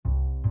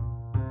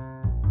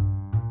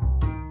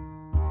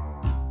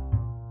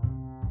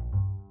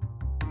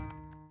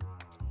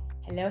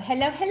Hello,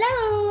 hello,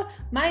 hello.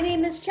 My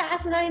name is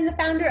Chas and I am the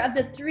founder of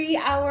the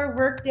 3-Hour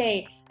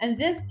Workday. And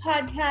this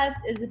podcast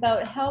is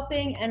about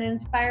helping and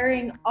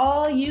inspiring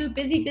all you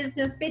busy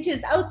business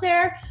bitches out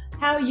there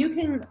how you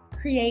can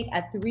create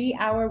a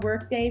 3-hour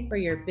workday for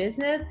your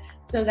business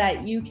so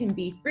that you can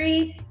be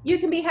free, you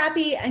can be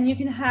happy, and you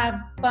can have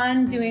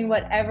fun doing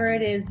whatever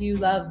it is you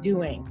love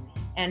doing.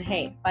 And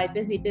hey, by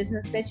busy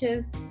business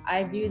bitches,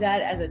 I view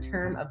that as a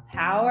term of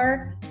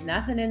power,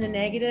 nothing in the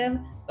negative,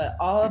 but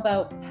all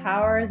about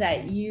power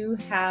that you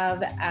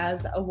have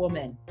as a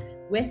woman.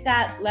 With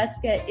that, let's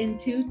get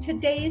into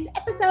today's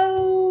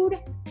episode.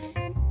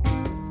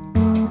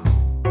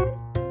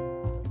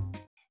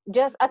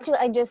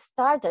 I just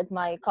started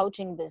my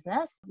coaching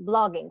business,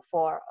 blogging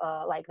for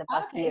like the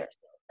past year.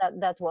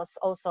 That was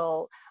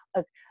also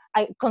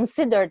I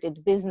considered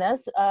it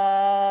business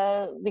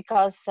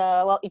because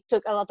it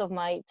took a lot of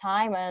my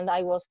time, and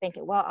I was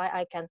thinking, well,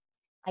 I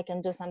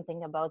can do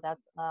something about that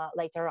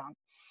later on.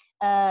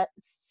 I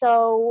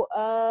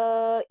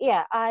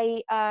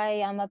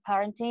am a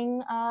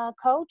parenting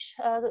coach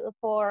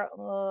for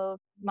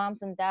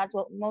moms and dads,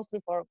 well, mostly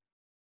for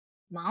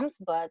moms,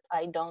 but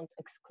I don't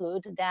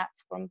exclude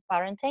dads from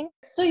parenting.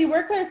 So you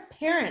work with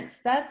parents.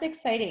 That's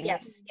exciting.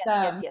 Yes.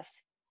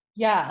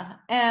 Yeah.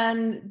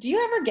 And do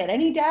you ever get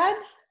any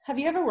dads? Have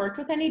you ever worked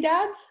with any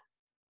dads?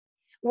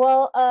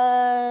 Well,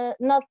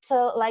 not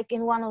like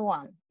in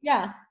one-on-one.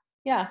 Yeah.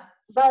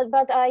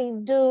 But I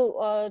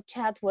do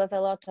chat with a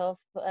lot of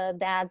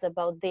dads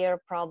about their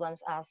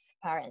problems as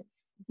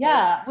parents. So,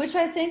 yeah, which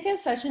I think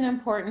is such an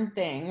important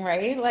thing,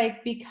 right?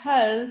 Like,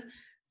 because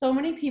so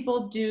many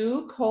people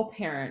do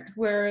co-parent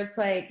where it's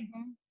like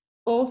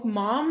both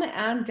mom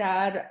and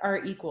dad are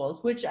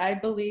equals, which I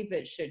believe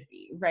it should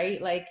be,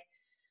 right? Like,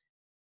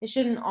 it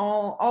shouldn't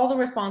all the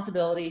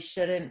responsibility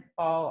shouldn't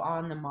fall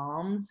on the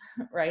moms,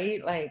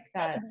 right? Like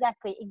that.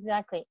 Exactly.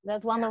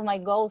 That's one of my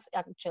goals,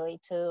 actually,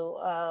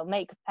 to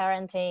make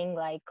parenting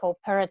like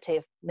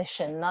cooperative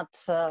mission, not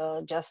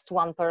just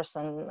one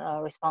person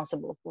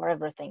responsible for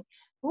everything.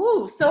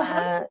 Ooh, so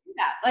how do you do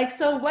that? Like,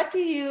 so what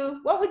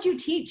would you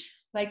teach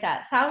like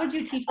that? So how would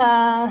you teach?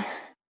 How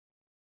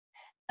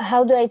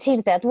do I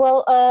teach that?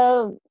 Well,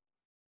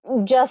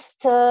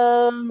 just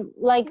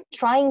like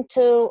trying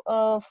to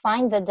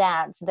find the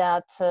dads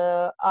that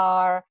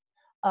are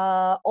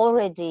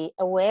already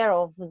aware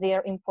of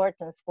their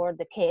importance for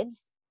the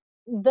kids.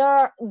 There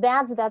are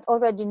dads that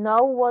already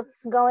know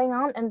what's going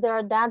on, and there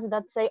are dads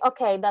that say,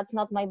 okay, that's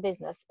not my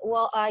business.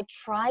 Well, I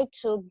try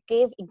to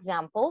give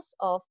examples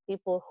of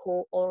people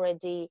who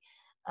already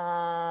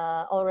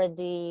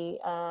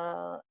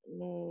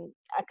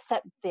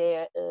accept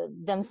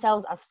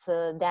themselves as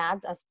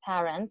dads, as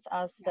parents,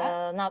 as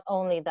not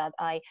only that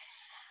I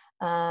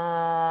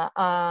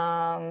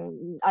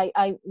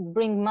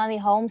bring money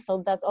home,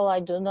 so that's all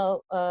I do.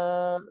 No,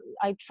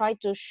 I try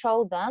to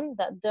show them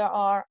that there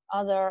are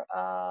other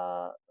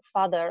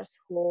fathers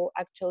who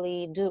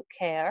actually do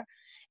care,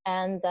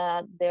 and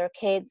that their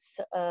kids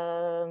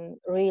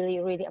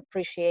really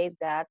appreciate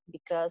that,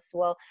 because,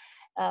 well,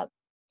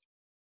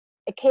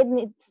 a kid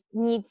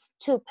needs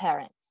two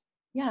parents.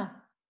 Yeah.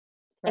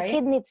 Right. A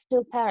kid needs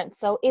two parents.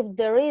 So if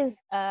there is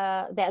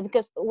that,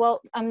 because,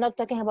 well, I'm not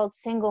talking about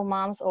single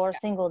moms or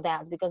single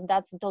dads, because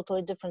that's a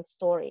totally different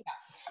story.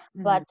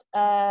 But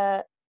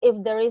if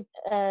there is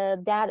a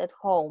dad at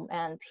home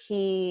and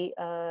he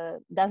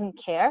doesn't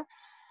care,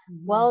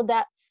 well,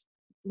 that's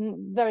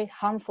very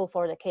harmful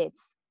for the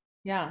kids.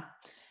 Yeah,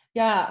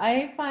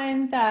 I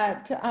find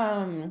that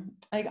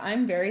like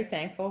I'm very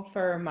thankful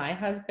for my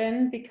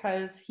husband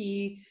because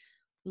he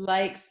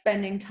likes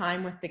spending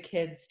time with the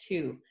kids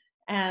too.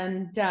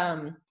 And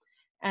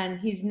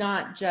he's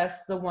not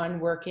just the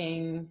one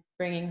working,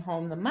 bringing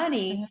home the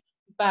money,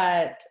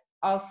 but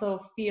also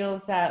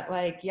feels that,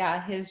 like,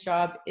 yeah, his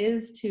job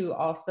is to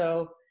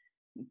also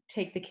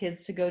take the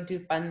kids to go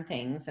do fun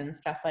things and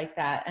stuff like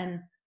that.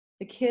 And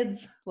the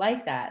kids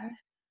like that.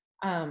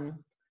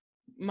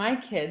 My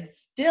kids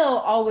still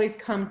always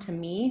come to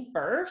me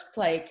first.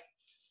 Like,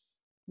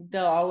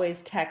 they'll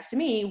always text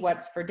me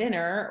what's for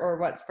dinner or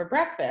what's for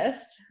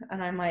breakfast.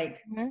 And I'm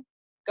like,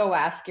 go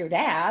ask your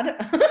dad.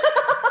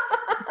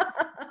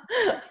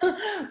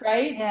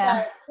 Right?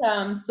 Yeah.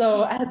 But,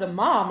 so as a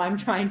mom, I'm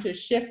trying to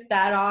shift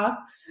that off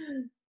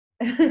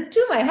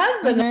to my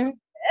husband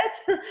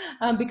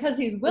because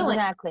he's willing.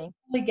 Exactly.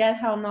 We get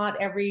how not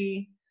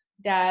every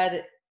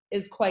dad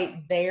is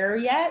quite there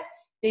yet.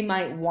 They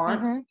might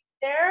want to be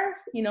there.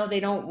 You know, they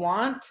don't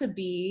want to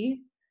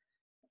be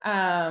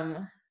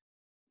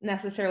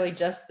necessarily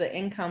just the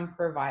income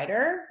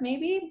provider,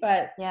 maybe,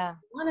 but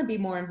want to be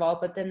more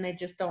involved, but then they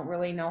just don't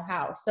really know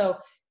how. So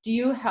do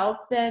you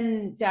help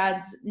then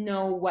dads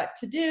know what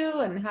to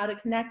do and how to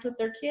connect with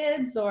their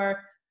kids, or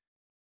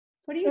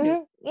what do you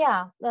do?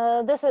 Yeah,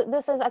 this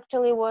is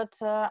actually what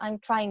I'm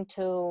trying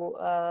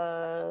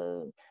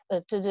to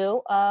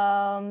do.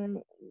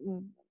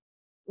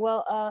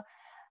 Well,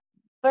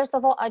 first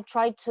of all, I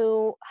try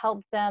to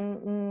help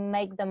them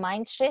make the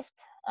mind shift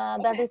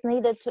that Okay. is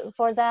needed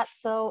for that,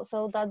 so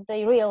that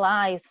they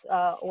realize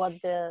what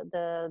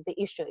the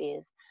issue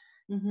is.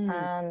 Mm-hmm.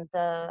 And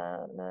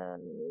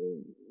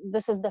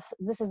this is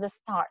the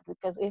start,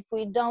 because if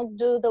we don't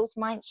do those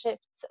mind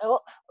shifts,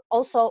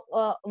 also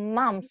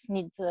moms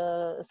need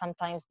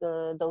sometimes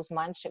those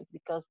mind shifts,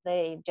 because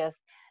they just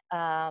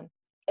uh,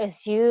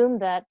 assume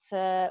that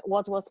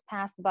what was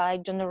passed by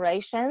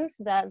generations,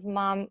 that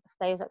mom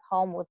stays at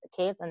home with the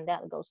kids and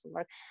dad goes to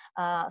work,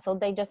 so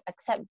they just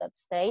accept that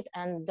state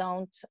and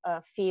don't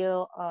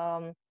feel,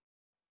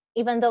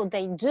 even though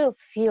they do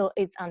feel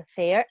it's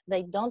unfair,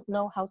 they don't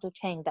know how to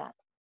change that.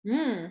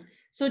 Mm.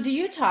 So do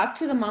you talk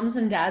to the moms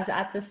and dads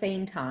at the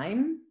same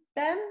time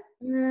then?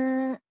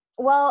 Mm,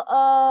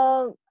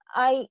 well,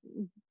 I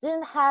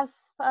didn't have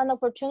an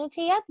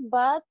opportunity yet,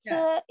 but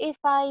Yeah. if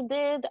I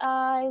did,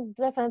 I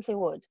definitely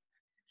would.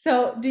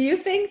 So do you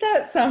think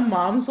that some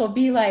moms will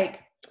be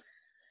like,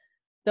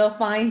 they'll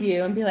find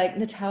you and be like,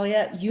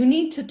 Natalia, you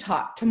need to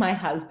talk to my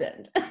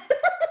husband.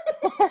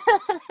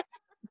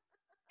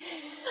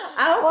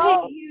 I'll pay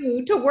Well,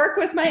 you to work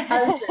with my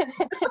husband.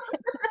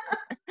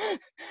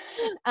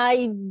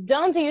 I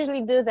don't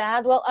usually do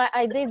that. Well,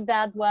 I did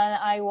that when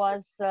I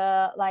was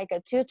like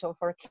a tutor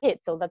for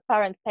kids, so that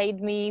parent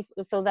paid me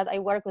so that I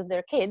work with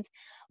their kids.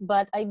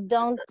 But I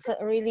don't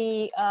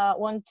really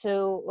want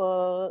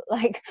to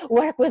like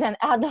work with an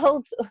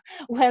adult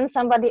when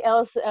somebody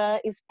else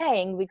is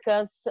paying,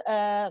 because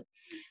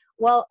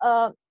well,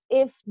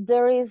 if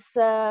there is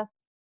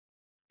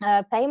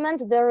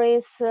payment, there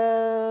is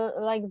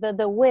like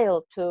the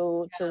will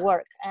to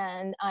work,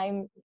 and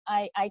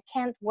I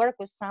can't work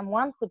with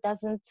someone who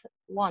doesn't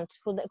want,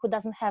 who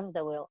doesn't have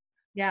the will.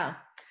 Yeah.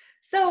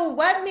 So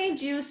what made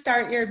you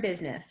start your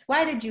business?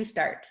 Why did you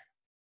start?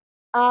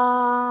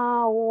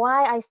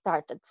 Why I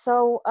started?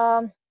 So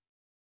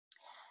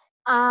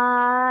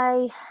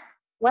I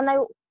when I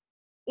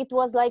it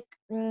was like,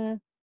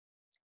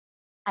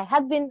 I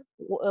had been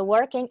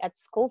working at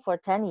school for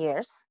 10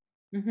 years,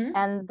 Mm-hmm.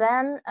 and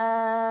then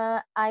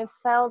I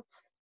felt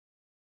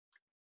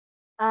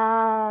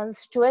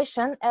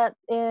situation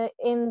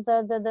in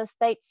the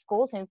state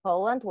schools in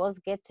Poland was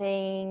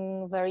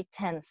getting very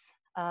tense.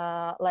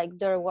 Like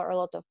there were a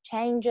lot of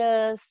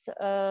changes,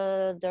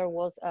 there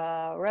was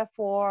a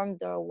reform,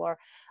 there were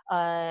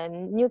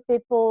new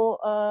people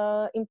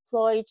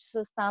employed.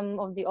 So some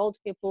of the old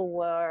people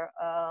were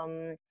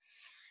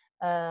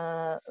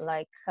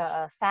like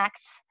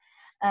sacked,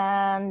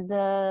 and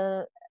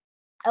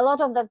a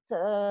lot of that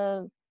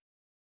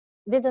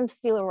didn't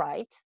feel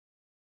right.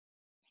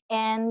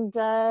 And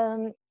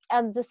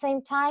at the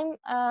same time,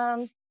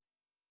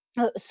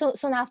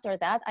 soon after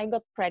that, I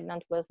got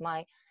pregnant with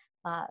my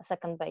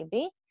second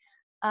baby.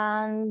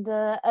 And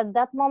at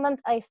that moment,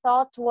 I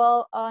thought,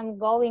 well, I'm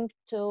going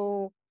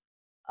to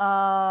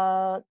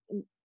uh,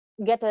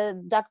 get a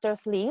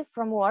doctor's leave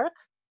from work.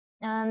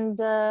 And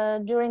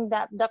during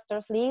that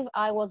doctor's leave,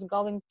 I was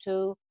going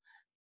to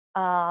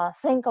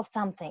think of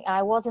something.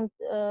 I wasn't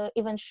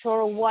even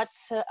sure what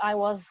I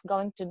was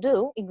going to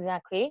do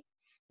exactly.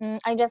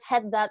 I just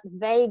had that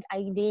vague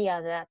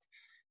idea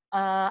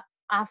that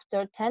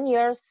after 10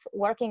 years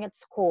working at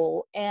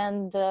school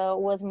and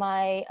with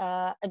my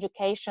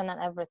education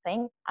and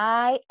everything,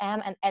 I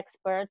am an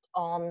expert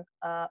on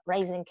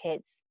raising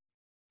kids.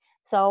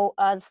 So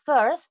at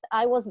first,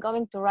 I was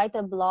going to write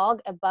a blog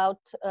about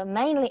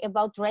mainly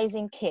about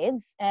raising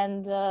kids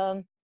and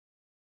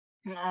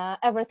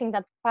everything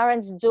that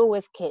parents do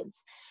with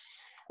kids.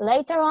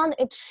 Later on,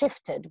 it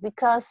shifted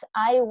because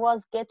I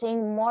was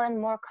getting more and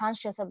more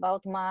conscious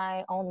about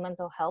my own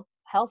mental health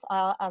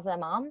as a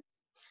mom,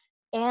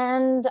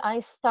 and I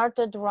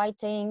started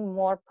writing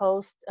more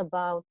posts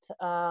about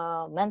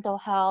mental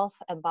health,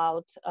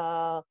 about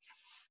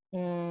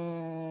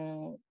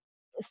mm,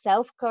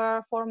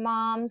 self-care for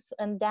moms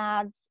and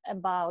dads,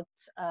 about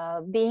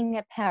being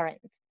a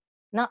parent,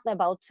 not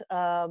about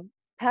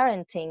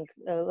parenting,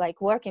 like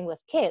working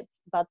with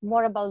kids, but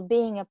more about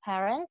being a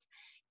parent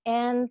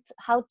and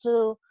how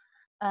to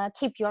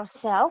keep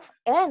yourself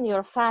and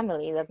your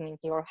family, that means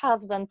your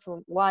husband,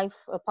 wife,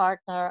 a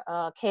partner,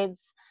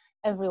 kids,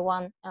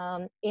 everyone,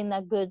 in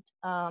a good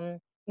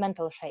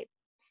mental shape.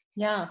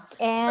 Yeah.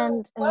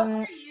 So And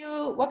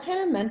what kind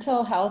of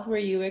mental health were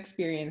you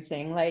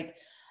experiencing? Like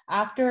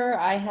after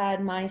I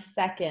had my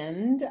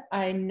second,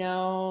 I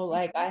know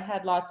like I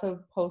had lots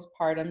of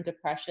postpartum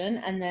depression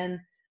and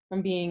then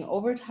from being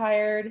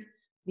overtired,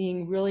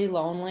 being really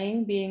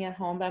lonely, being at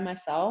home by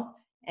myself.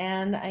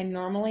 And I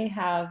normally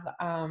have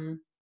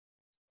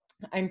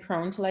I'm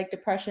prone to like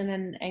depression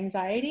and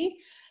anxiety.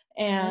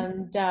 mhm.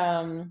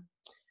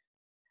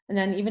 And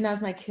then even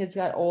as my kids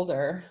got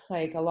older,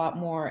 like a lot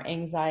more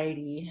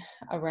anxiety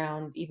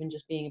around even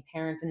just being a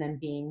parent and then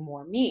being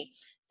more me.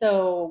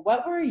 So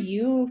what were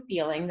you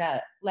feeling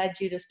that led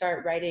you to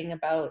start writing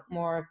about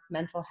more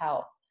mental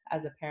health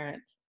as a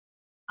parent?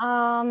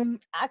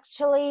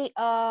 Actually,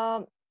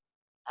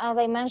 as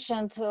I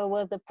mentioned,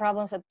 with the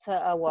problems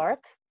at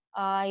work,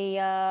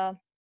 I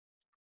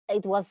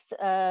it was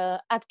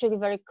actually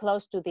very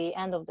close to the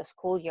end of the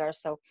school year,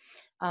 so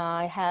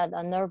I had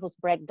a nervous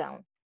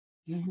breakdown.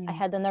 I Mm-hmm.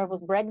 had a nervous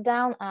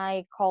breakdown.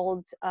 I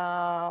called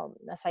a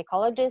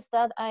psychologist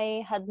that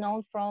I had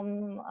known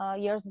from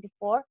years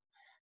before,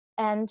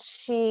 and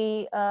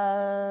she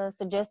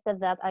suggested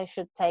that I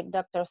should take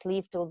doctor's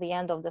leave till the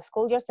end of the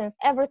school year, since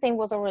everything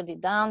was already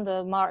done,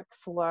 the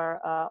marks were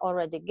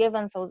already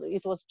given, so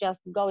it was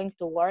just going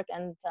to work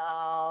and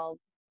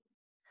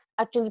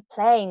actually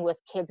playing with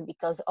kids,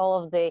 because all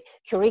of the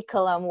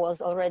curriculum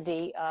was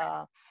already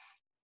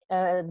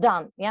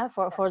done, yeah,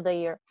 for the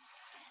year.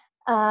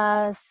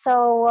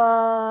 So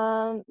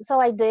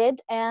I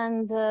did,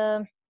 and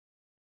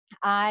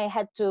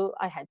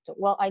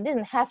well, I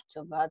didn't have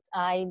to, but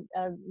I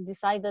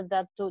decided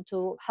that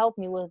to help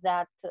me with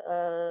that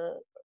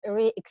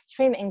really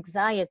extreme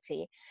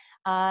anxiety,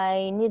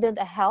 I needed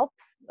a help.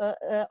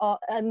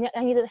 I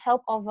needed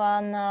help of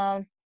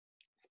an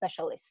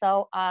specialist.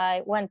 So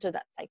I went to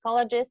that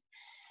psychologist,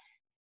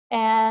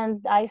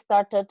 and I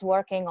started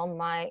working on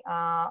my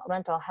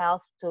mental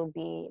health to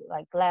be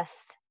like less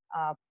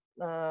uh,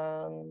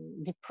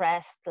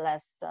 depressed,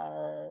 less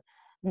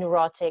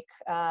neurotic,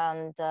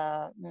 and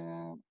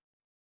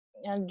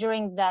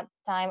during that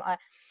time, I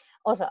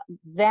also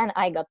then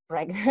I got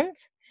pregnant.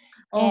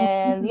 Oh,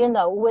 And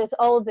with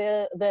all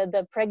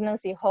the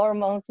pregnancy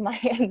hormones, my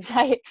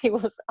anxiety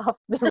was off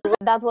the roof.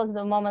 That was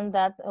the moment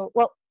that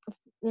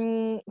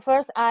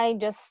first I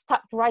just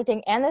stopped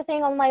writing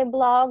anything on my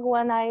blog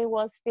when I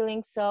was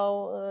feeling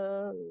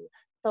so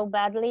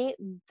badly.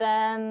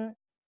 Then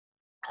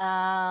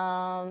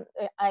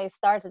I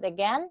started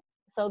again,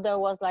 so there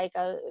was like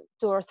a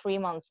 2 or 3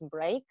 months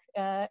break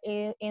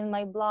in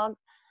my blog.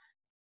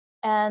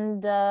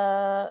 And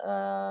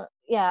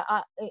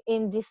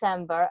in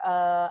December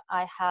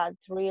I had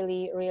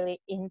really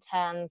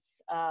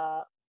intense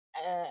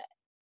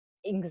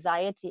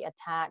anxiety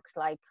attacks,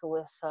 like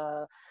with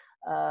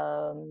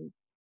um,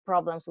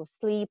 problems with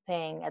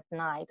sleeping at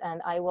night,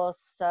 and I was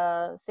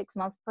 6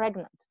 months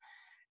pregnant.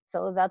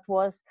 So that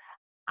was,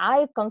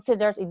 I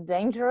considered it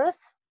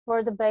dangerous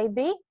for the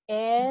baby,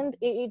 and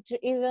it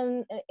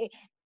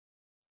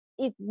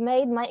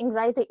made my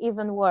anxiety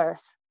even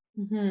worse,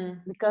 mm-hmm.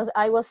 because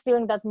I was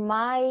feeling that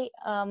my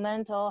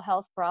mental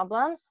health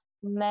problems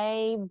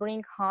may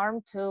bring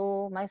harm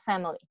to my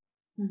family,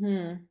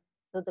 Mm-hmm.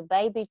 to the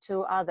baby,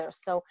 to others.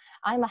 So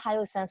I'm a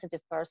highly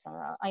sensitive person.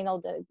 I know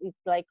that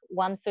it's like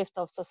 1/5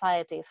 of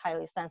society is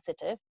highly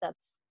sensitive.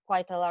 That's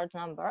quite a large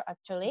number,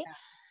 actually.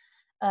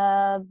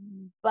 Uh,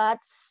 but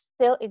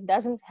still, it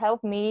doesn't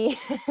help me.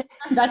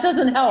 That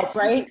doesn't help,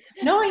 right?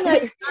 Knowing that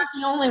you're not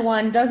the only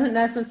one doesn't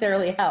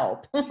necessarily help.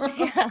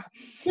 Yeah.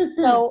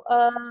 So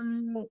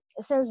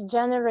since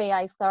January,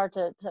 I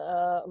started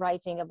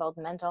writing about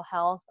mental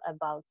health,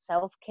 about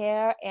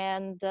self-care,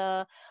 and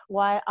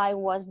while I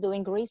was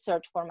doing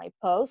research for my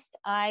post,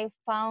 I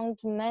found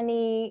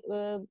many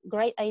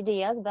great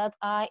ideas that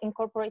I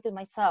incorporated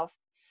myself.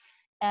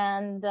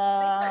 And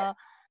Like what?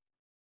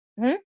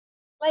 hmm?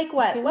 Like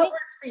what? Excuse What me.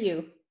 works for you?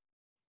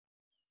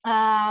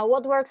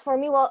 What works for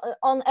me? Well,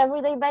 on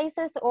everyday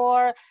basis,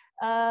 or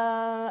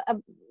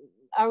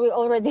are we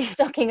already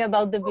talking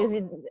about the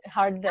busy,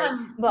 hard day? Yeah,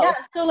 Both.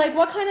 so like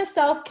what kind of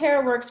self-care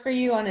works for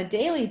you on a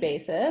daily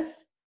basis?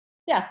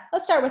 Yeah,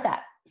 let's start with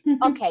that.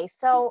 Okay,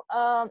 so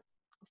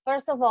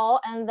first of all,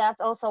 and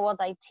that's also what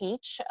I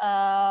teach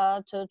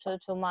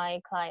to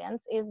my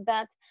clients, is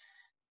that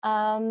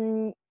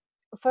um,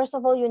 first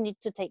of all, you need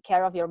to take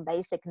care of your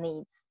basic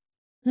needs.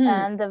 Hmm.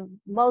 And the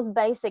most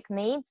basic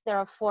needs, there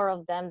are four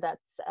of them.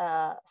 That's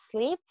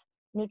sleep,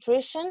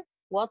 nutrition,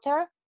 water,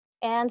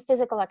 and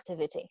physical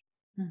activity.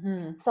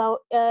 Mm-hmm. So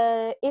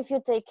if you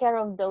take care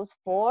of those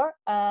four,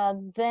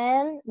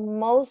 then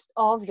most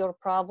of your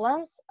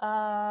problems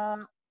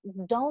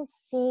don't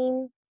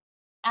seem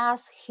as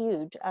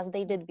huge as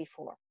they did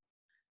before.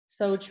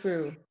 So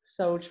true.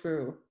 So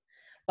true.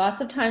 Lots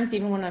of times,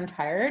 even when I'm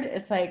tired,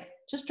 it's like,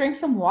 just drink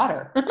some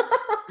water.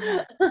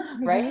 Yeah.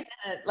 Right? Hmm.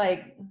 And it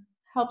like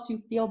helps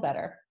you feel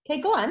better. Okay,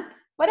 go on.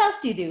 What else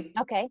do you do?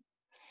 Okay.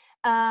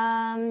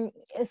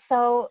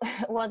 So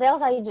what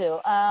else I do?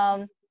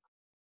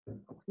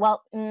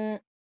 Well,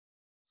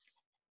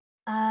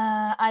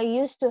 I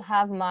used to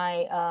have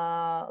my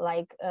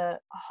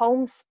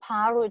home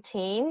spa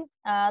routine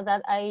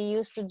that I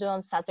used to do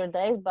on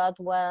Saturdays, but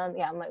when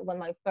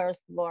my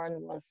firstborn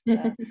was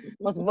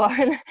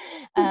born,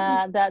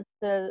 that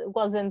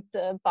wasn't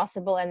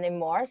possible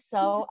anymore.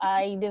 So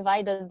I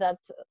divided that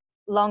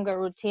longer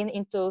routine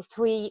into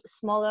three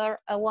smaller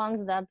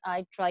ones that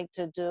I try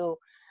to do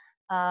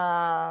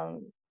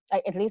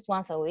at least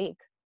once a week,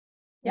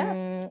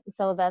 Yeah.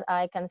 so that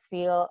I can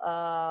feel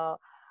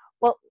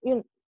well.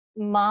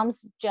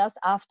 Moms just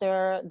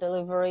after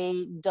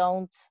delivery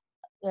don't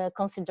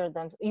consider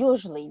them,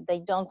 usually they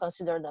don't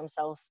consider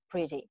themselves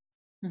pretty,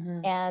 Mm-hmm.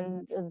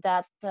 and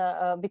that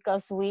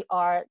because we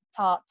are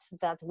taught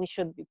that we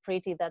should be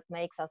pretty, that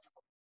makes us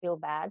feel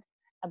bad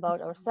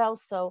about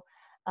ourselves. So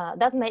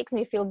that makes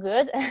me feel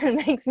good and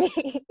makes me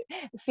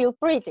feel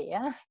pretty.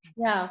 Yeah.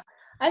 Yeah.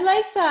 I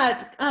like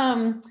that.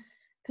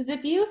 Because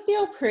if you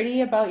feel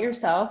pretty about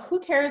yourself, who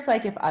cares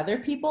like if other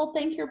people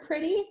think you're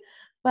pretty?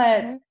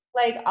 But Mm-hmm.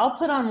 like I'll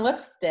put on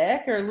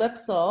lipstick or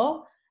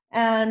lipsil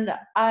and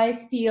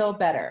I feel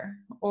better,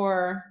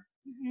 or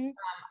Mm-hmm.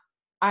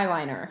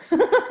 eyeliner.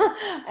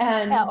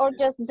 Yeah, And or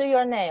just do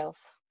your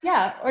nails.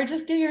 yeah, or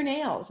just do your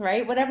nails,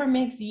 right? Whatever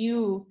makes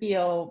you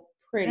feel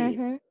pretty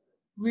Mm-hmm.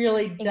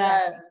 really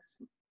does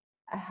Exactly.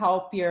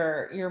 help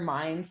your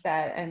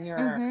mindset and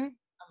your Mm-hmm.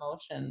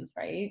 emotions,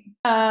 right?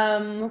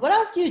 What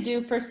else do you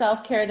do for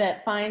self-care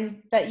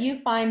that you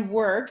find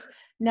works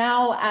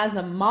now as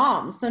a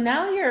mom? So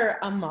now you're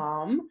a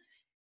mom,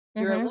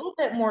 you're a Mm-hmm. little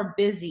bit more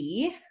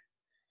busy.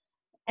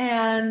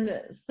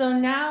 And so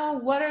now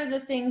what are the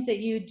things that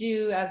you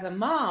do as a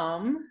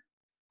mom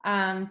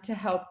to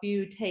help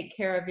you take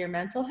care of your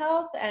mental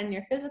health and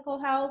your physical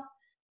health?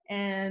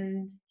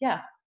 And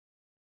yeah.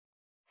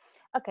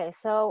 Okay,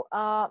 so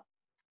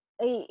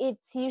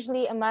it's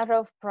usually a matter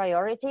of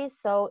priorities.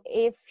 So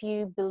if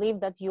you believe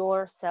that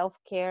your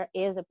self-care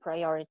is a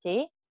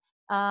priority,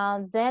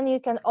 then you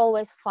can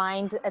always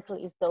find at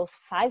least those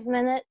 5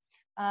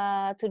 minutes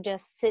to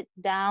just sit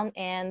down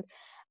and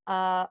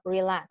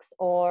relax,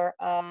 or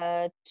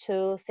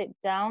to sit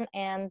down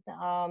and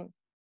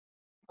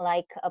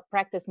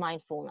practice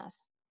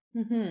mindfulness.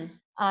 Mm-hmm.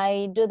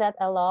 I do that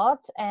a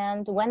lot,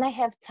 and when I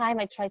have time,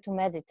 I try to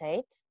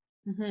meditate.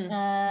 Mm-hmm.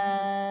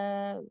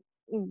 Uh,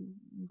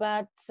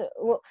 but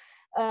well,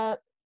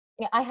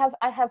 yeah, I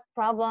have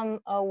problem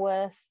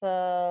with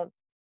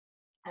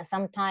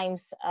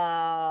sometimes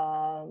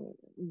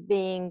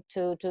being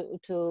too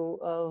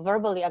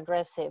verbally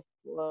aggressive,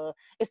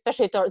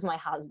 especially towards my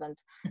husband.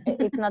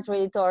 It's not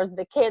really towards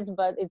the kids,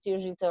 but it's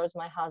usually towards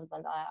my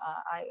husband.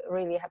 I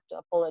really have to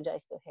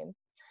apologize to him.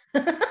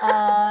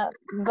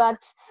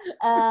 But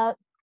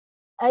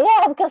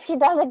yeah, because he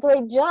does a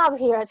great job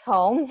here at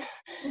home.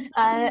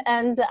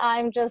 And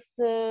I'm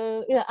just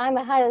I'm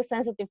a highly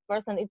sensitive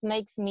person. It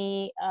makes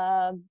me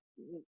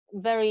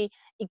very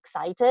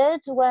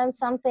excited when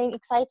something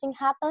exciting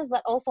happens,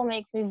 but also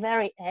makes me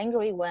very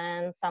angry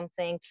when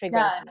something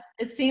triggers Yeah, me.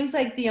 it seems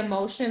like the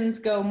emotions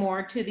go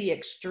more to the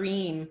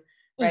extreme,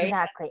 right?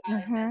 Exactly.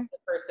 As a sensitive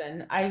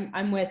person,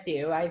 I'm with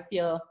you.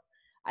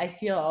 I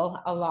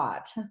feel a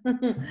lot.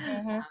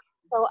 Hmm.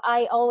 So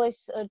I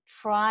always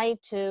try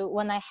to,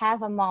 when I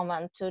have a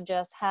moment, to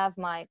just have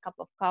my cup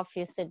of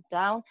coffee, sit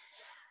down.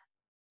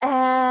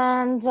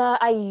 And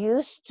I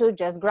used to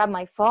just grab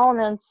my phone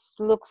and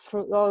look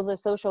through all the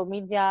social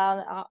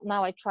media.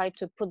 Now I try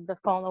to put the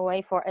phone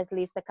away for at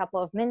least a couple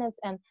of minutes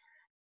and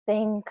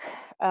think,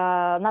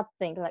 not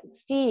think, like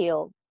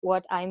feel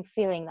what I'm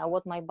feeling now,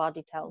 what my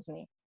body tells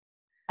me,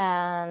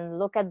 and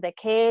look at the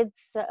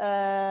kids,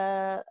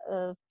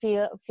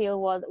 feel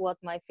what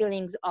my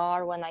feelings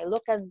are when I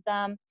look at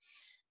them.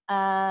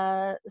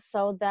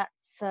 So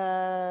that's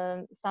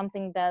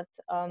something that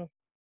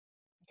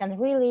can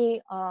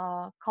really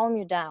calm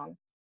you down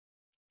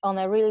on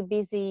a really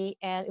busy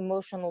and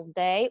emotional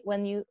day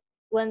when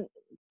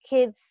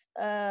kids,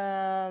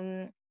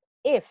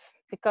 if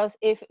because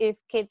if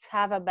kids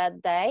have a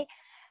bad day,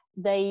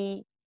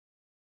 they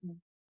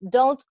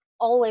don't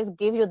always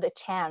give you the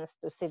chance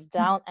to sit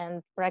down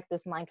and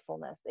practice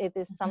mindfulness. It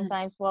is Mhm,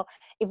 sometimes, well,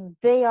 if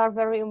they are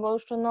very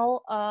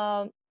emotional,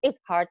 it's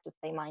hard to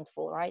stay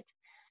mindful, right?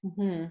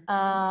 mhm.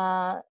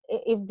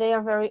 If they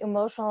are very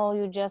emotional,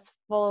 you just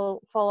follow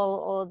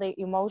all the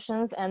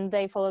emotions, and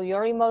they follow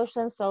your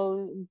emotions,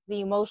 so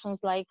the emotions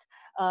like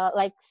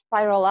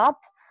spiral up,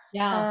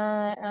 Yeah.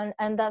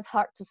 and that's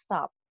hard to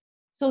stop.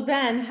 So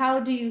then how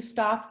do you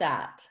stop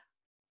that?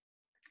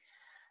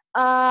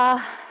 uh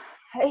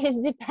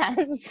it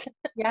depends.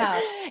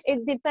 Yeah.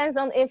 It depends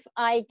on if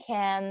I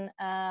can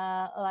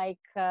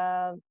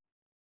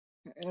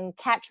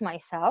catch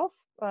myself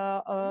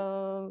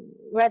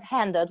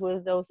red-handed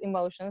with those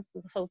emotions,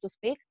 so to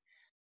speak.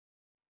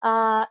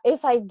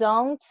 If I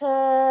don't,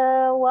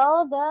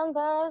 well, then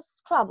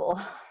there's trouble.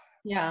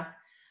 Yeah.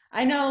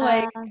 I know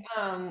like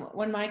Uh,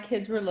 when my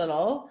kids were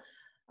little,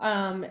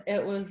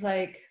 it was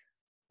like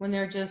when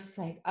they're just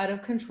like out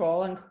of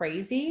control and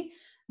crazy,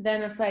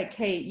 then it's like,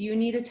 hey, you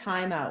need a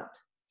timeout.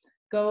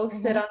 Go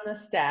sit mhm, on the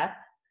step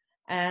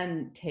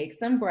and take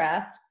some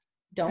breaths.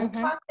 Don't mhm,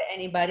 talk to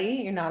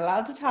anybody. You're not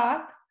allowed to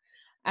talk,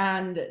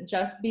 and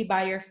just be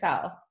by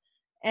yourself.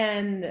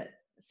 And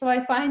so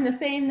I find the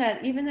same,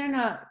 that even they're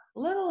not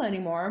little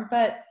anymore,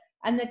 but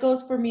and that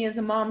goes for me as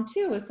a mom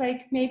too. It's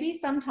like maybe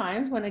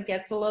sometimes when it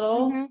gets a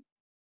little, mhm.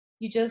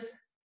 you just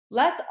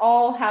let's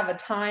all have a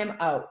time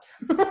out.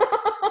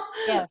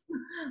 Yes.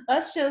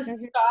 Let's just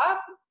Mhm,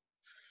 stop,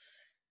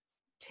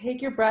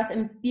 take your breath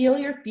and feel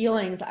your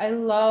feelings. I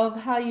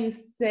love how you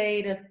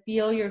say to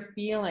feel your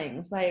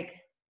feelings.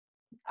 Like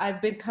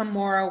I've become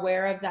more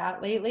aware of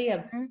that lately,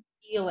 of mhm.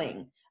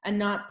 feeling and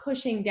not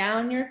pushing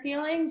down your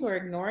feelings or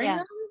ignoring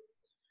Yeah.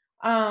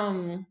 them,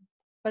 um,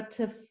 but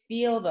to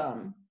feel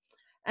them.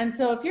 And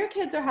so if your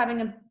kids are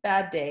having a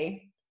bad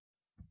day,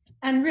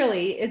 and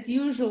really it's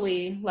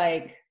usually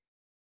like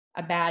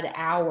a bad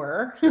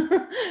hour,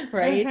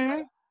 right?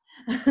 Mhm.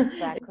 It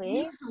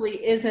Exactly.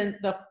 usually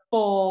isn't the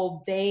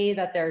full day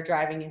that they're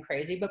driving you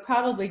crazy, but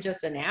probably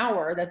just an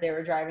hour that they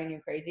were driving you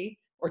crazy,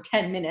 or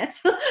 10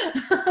 minutes.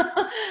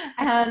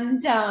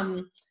 And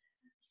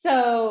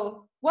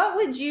so, what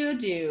would you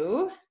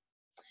do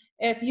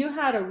if you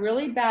had a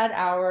really bad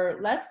hour,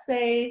 let's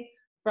say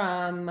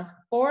from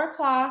 4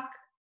 o'clock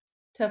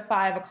to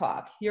 5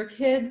 o'clock? Your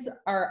kids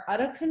are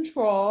out of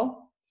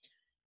control.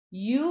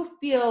 You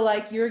feel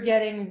like you're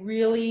getting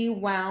really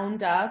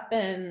wound up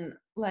and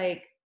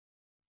like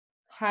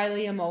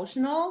highly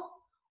emotional.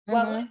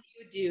 What Mm-hmm. would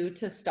you do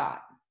to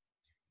stop?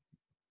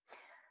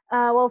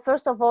 Well,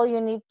 first of all,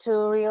 you need to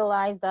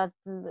realize that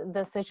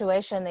the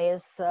situation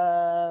is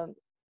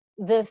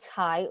this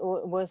high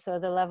with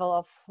the level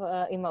of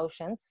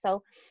emotions.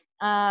 So,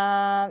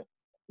 uh,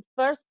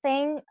 first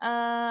thing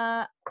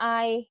I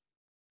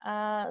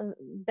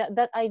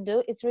that I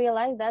do is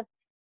realize that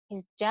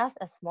he's just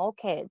a small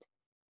kid.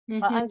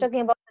 I'm Mm-hmm.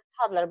 talking about the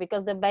toddler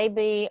because the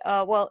baby,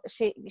 well,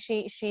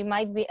 she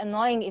might be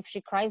annoying if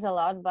she cries a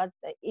lot, but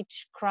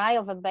each cry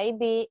of a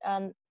baby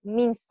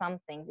means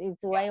something.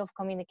 It's a Yeah, way of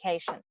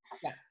communication.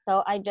 yeah,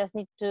 So I just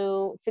need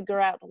to figure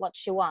out what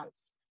she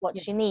wants, what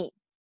yeah. she needs.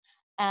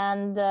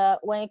 And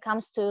when it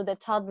comes to the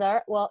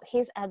toddler, well,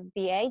 he's at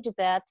the age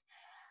that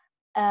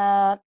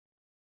uh,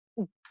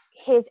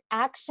 his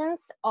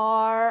actions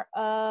are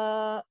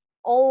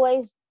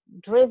always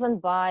driven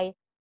by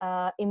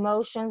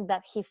emotions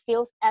that he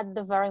feels at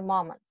the very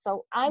moment.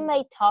 So I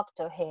may talk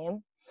to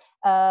him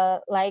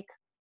like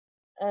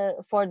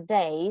for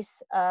days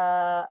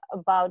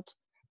about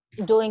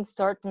doing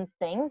certain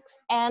things,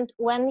 and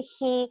when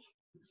he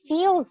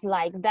feels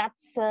like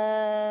that's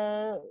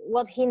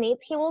what he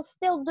needs, he will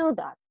still do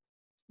that,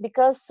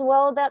 because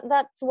well,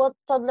 that's what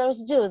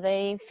toddlers do.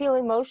 They feel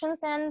emotions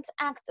and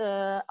act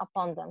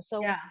upon them.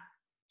 So Yeah.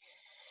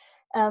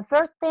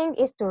 first thing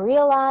is to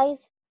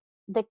realize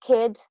the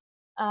kid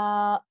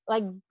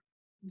like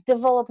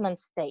development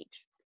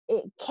stage.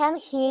 Can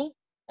he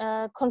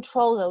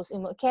control those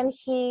can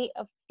he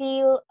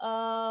feel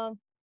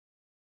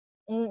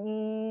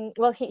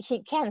well,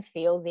 he can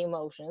feel the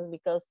emotions,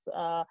 because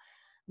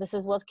this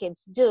is what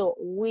kids do.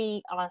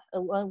 We are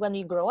when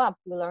we grow up,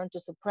 we learn to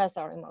suppress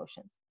our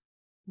emotions.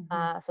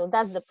 Mm-hmm. So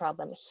that's the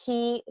problem.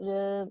 He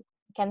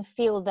can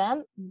feel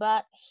them,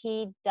 but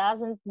he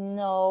doesn't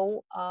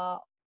know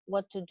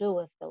what to do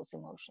with those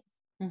emotions,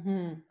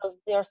 Mm-hmm. because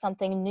they're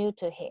something new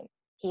to him.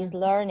 He's Mm-hmm.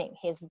 learning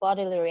his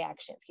bodily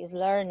reactions. He's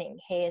learning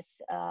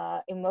his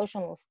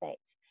emotional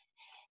states.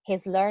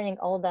 He's learning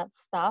all that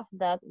stuff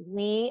that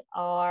we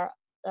are,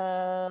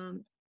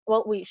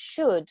 well, we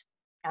should,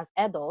 as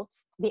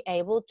adults, be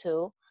able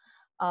to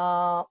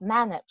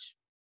manage.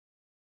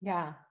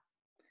 Yeah.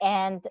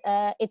 And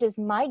it is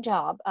my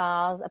job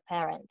as a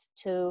parent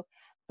to,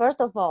 first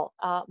of all,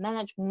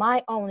 manage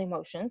my own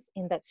emotions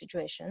in that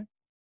situation,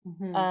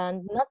 Mm-hmm.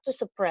 and not to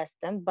suppress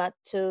them, but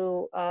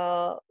to,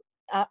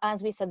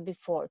 as we said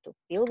before, to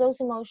feel those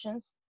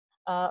emotions,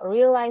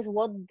 realize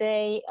what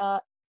they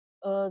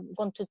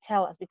want to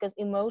tell us, because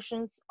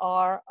emotions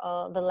are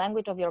the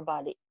language of your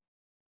body.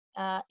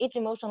 Each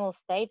emotional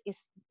state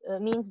is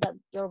means that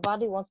your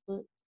body wants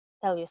to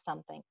tell you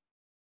something.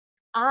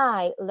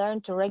 I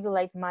learn to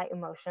regulate my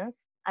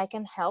emotions. I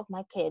can help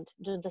my kid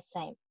do the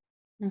same.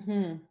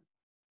 Mm-hmm.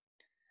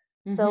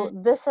 Mm-hmm. So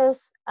this is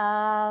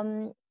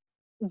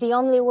the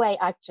only way.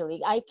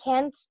 Actually, I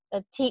can't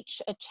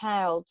teach a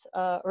child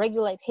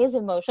regulate his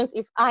emotions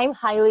if I'm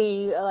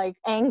highly like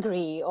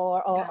angry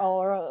or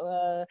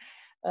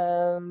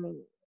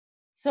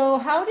So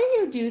how do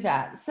you do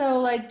that? So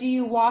like, do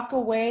you walk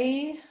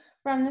away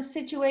from the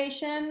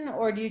situation,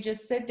 or do you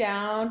just sit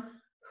down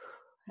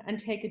and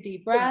take a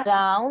deep sit breath?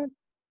 down.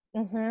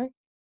 Hmm.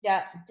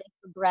 Yeah. Take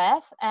a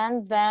breath,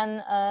 and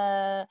then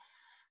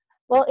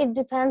well, it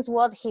depends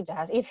what he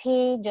does. If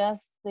he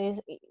just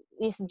is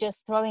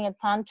just throwing a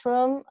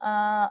tantrum,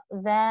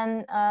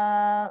 then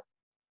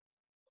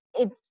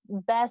it's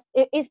best,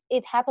 if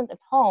it happens at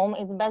home,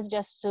 it's best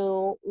just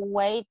to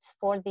wait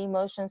for the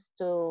emotions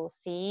to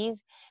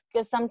cease,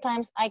 because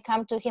sometimes I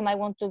come to him, I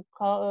want to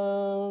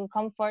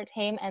comfort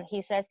him, and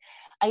he says,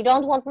 I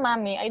don't want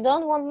mommy, I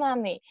don't want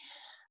mommy.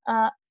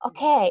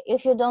 Okay,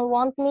 if you don't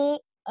want me,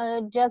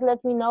 just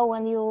let me know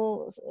when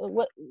you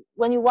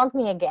want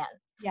me again.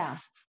 Yeah.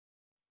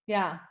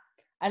 Yeah.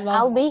 I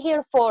love I'll that. be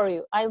here for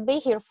you. I'll be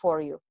here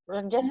for you.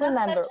 Just And that's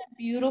such remember. a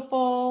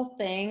beautiful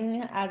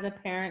thing as a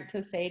parent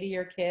to say to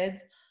your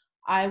kids,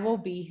 I will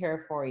be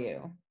here for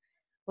you.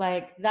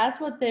 Like that's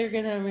what they're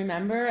going to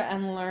remember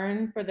and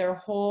learn for their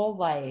whole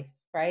life,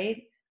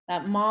 right?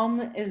 That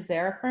mom is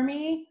there for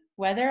me,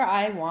 whether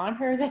I want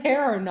her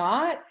there or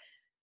not,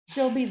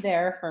 she'll be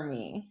there for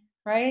me,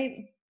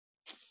 right?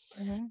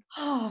 Mhm.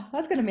 Oh,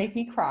 that's going to make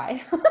me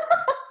cry.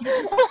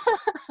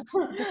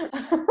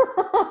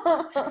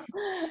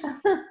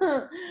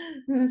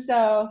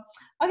 So,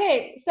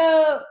 okay,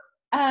 so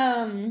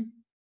um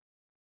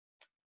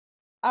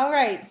all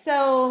right.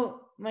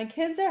 So my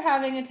kids are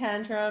having a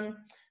tantrum.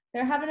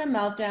 They're having a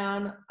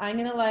meltdown. I'm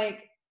going to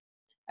like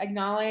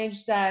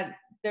acknowledge that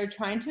they're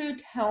trying to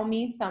tell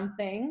me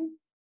something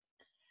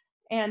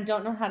and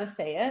don't know how to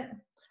say it,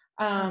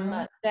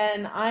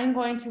 then I'm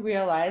going to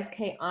realize,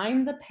 okay,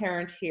 I'm the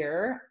parent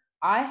here.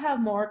 I have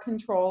more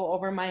control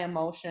over my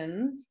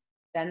emotions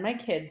than my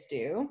kids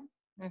do.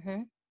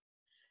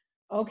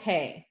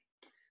 Okay,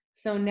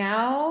 so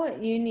now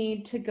you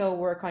need to go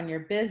work on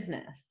your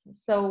business.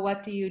 So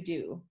what do you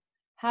do?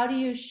 How do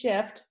you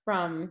shift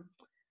from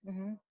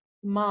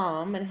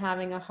mom and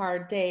having a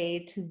hard day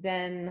to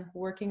then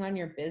working on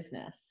your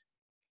business?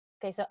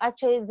 Okay, so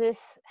actually this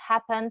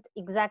happened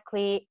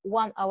exactly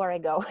 1 hour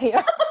ago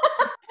here.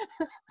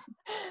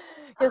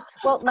 Because,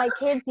 well, my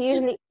kids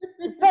usually,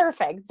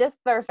 just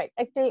perfect.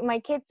 Actually, my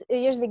kids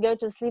usually go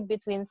to sleep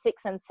between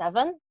 6 and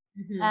 7.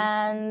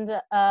 And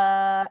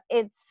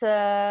it's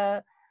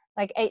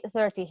like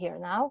 8:30 here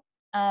now.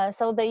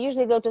 So they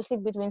usually go to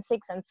sleep between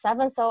 6 and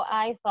 7. So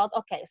I thought,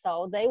 okay,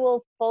 so they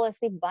will fall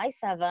asleep by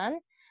 7.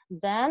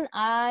 Then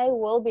I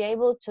will be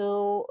able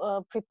to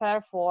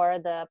prepare for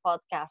the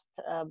podcast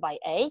by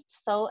 8.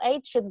 So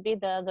 8 should be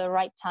the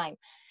right time.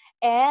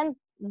 And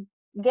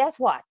guess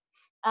what?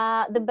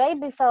 The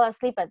baby fell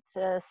asleep at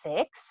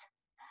 6.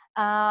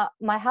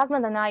 My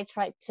husband and I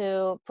tried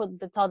to put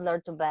the toddler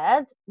to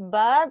bed,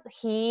 but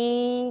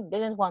he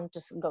didn't want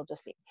to go to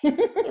sleep. He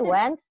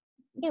went,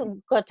 he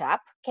got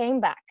up, came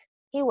back.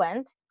 He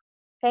went,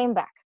 came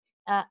back.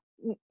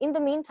 In the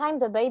meantime,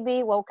 the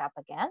baby woke up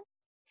again.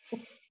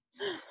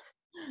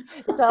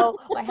 So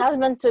my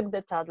husband took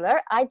the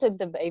toddler, I took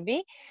the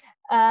baby,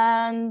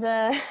 and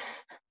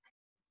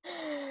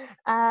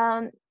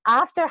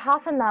after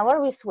half an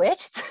hour we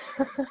switched.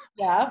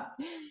 Yeah.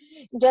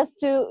 Just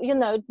to,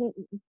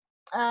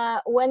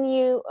 when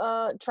you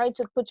try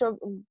to put your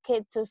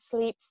kid to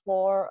sleep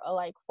for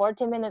like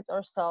 40 minutes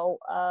or so,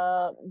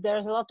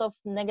 there's a lot of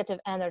negative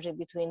energy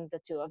between the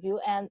two of you,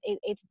 and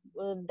it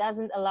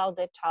doesn't allow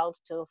the child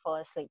to fall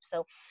asleep.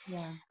 So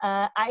Yeah.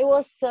 I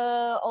was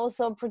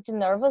also pretty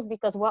nervous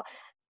because, well,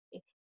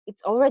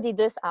 it's already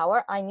this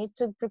hour. I need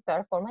to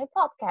prepare for my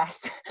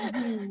podcast.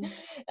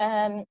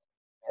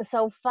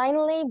 So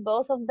finally,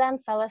 both of them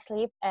fell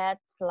asleep at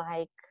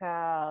like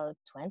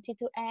 20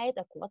 to 8,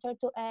 a quarter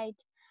to 8,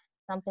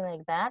 something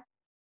like that.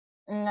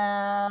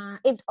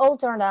 It all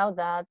turned out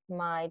that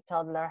my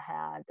toddler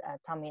had a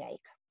tummy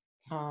ache.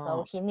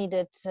 So he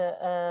needed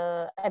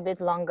a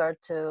bit longer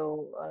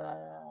to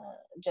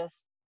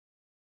just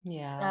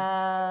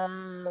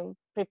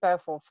prepare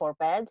for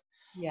bed.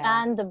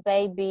 Yeah. And the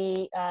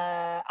baby,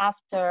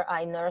 after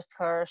I nursed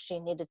her, she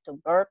needed to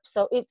burp.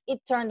 So it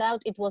turned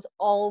out it was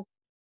all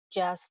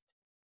just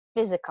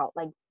physical,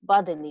 like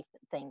bodily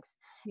things.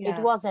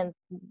 It wasn't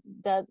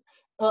that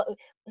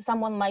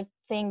someone might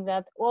think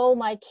that, oh,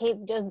 my kids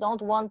just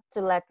don't want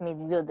to let me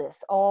do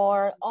this,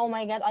 or oh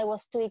my god, I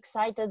was too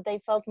excited, they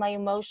felt my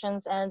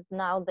emotions and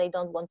now they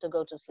don't want to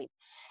go to sleep.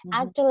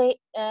 Actually,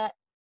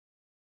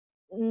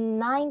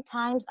 9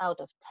 times out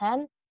of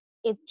 10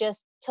 it's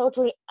just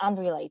totally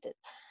unrelated.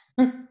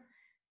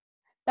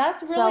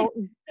 That's really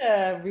good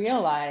to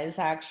realize,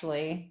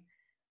 actually.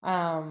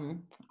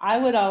 I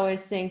would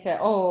always think that,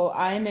 oh,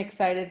 I'm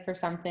excited for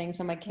something,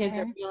 so my kids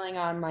are feeling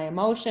on my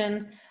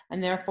emotions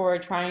and therefore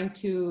trying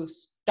to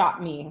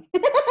stop me.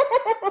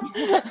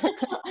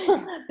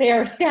 They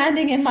are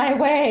standing in my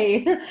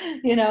way,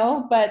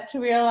 but to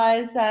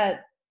realize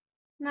that,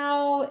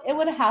 no, it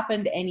would have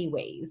happened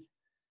anyways.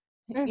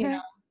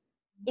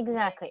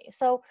 Exactly.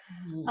 So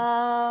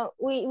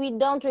we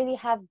don't really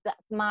have that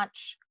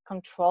much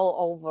control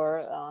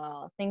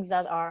over things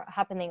that are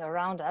happening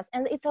around us,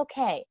 and it's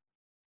okay.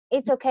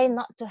 It's okay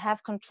not to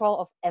have control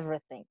of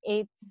everything.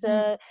 It's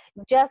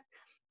just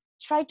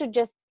try to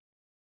just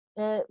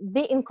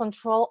be in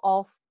control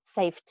of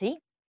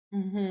safety,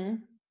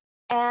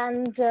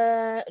 and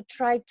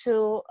try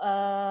to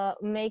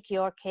make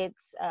your kids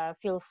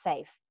feel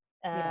safe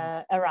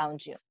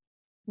around you.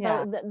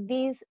 So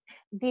these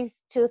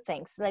two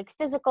things, like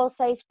physical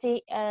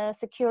safety,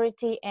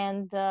 security,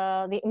 and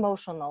the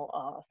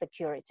emotional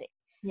security.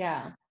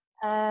 Yeah.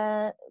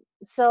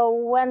 So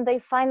when they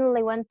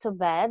finally went to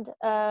bed,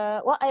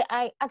 well,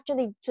 I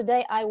actually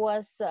today I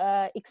was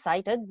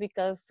excited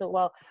because,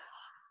 well,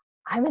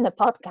 I'm in a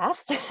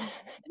podcast.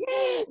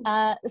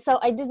 So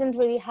I didn't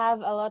really have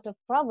a lot of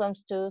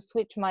problems to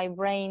switch my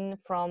brain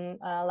from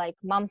like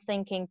mom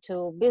thinking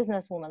to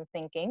businesswoman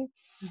thinking.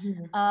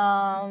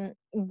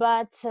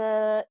 But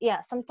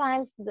yeah,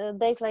 sometimes the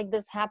days like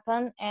this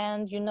happen,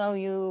 and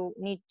you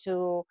need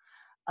to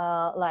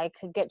like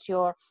get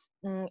your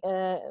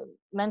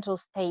mental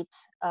state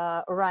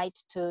right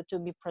to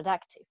be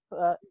productive.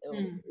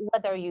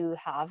 Whether you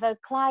have a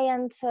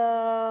client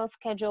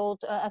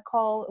scheduled, a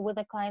call with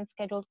a client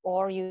scheduled,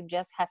 or you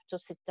just have to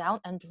sit down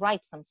and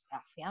write some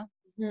stuff.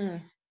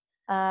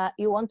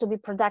 You want to be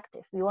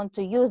productive. You want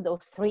to use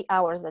those 3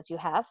 hours that you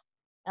have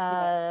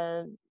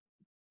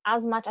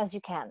as much as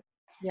you can.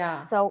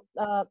 So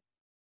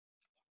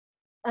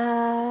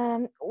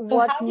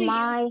what how do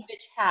you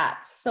switch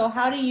hats? So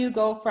how do you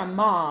go from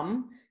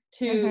mom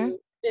to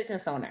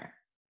business owner?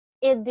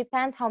 It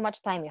depends how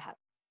much time you have.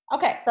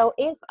 Okay. So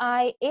if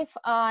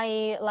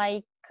I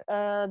like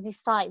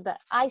decide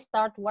that I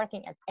start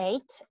working at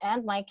 8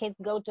 and my kids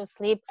go to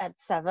sleep at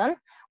 7,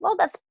 well,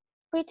 that's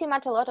pretty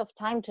much a lot of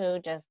time to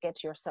just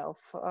get yourself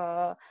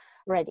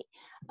ready.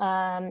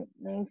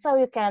 So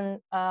you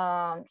can,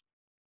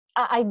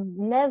 I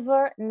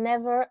never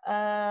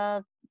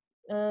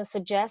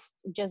suggest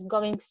just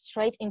going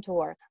straight into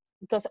work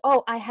because,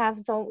 oh, I have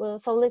so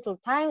little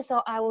time,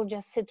 so I will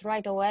just sit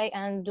right away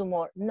and do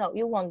more. No,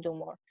 you won't do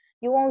more.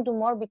 You won't do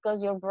more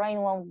because your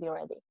brain won't be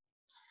ready.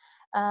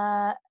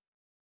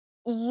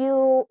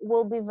 You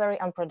will be very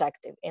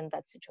unproductive in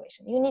that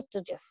situation. You need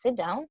to just sit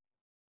down,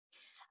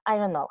 I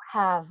don't know,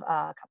 have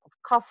a cup of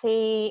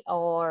coffee um,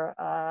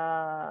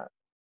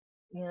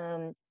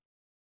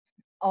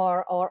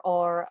 or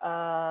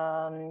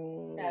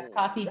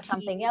Coffee, tea,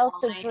 something else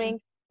to wine,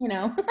 drink. you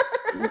know.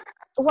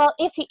 Well,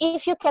 if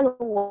you can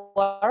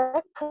work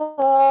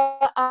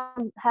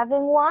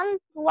having one,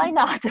 why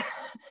not?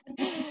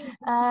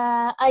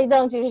 I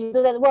don't usually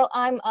do that. Well,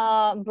 I'm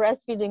a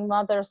breastfeeding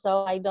mother,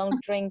 so I don't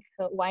drink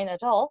wine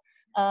at all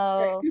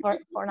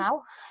for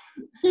now.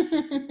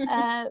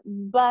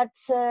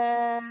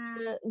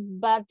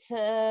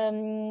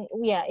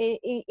 Yeah,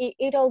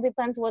 it all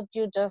depends what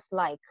you just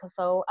like.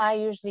 So I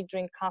usually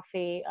drink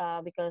coffee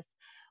because,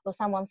 well,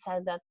 someone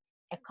said that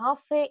a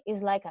coffee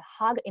is like a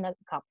hug in a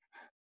cup,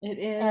 It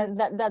is. and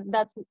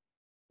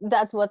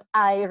that's what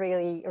I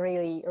really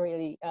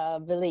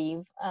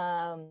believe.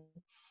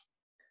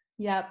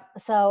 Yep.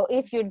 So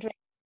if you drink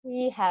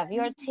tea, have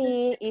your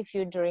tea. If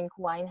you drink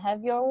wine,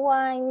 have your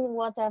wine.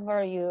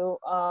 Whatever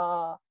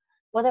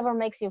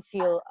makes you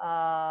feel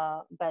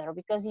better,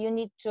 because you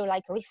need to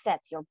like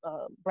reset your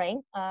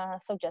brain.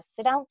 So just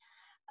sit down,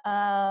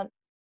 uh,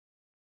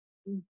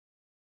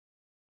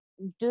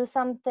 do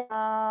something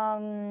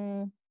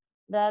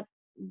that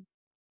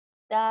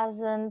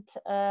doesn't.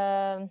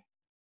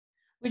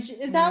 Which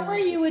is that where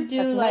you would That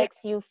do like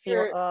makes you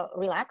feel your,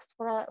 relaxed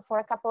for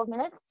a couple of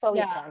minutes, so you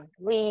yeah, can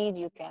read,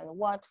 you can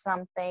watch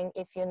something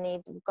if you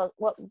need, because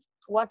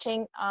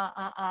watching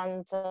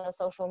and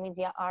social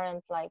media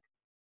aren't like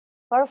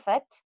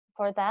perfect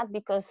for that,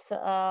 because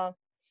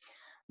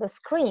the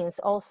screens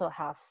also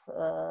have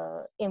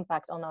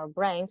impact on our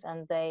brains,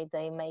 and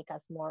they make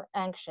us more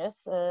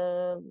anxious,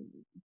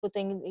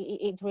 putting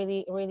it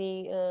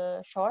really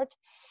short,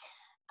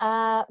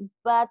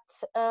 but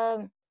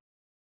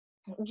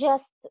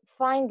just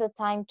find the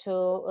time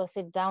to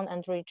sit down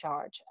and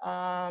recharge.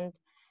 And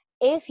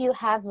if you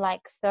have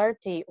like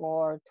 30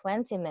 or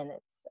 20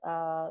 minutes,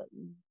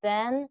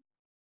 then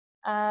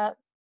uh,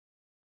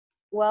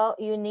 well,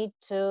 you need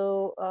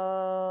to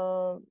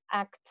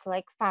act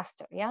like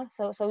faster, yeah.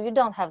 So you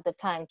don't have the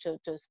time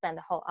to spend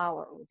a whole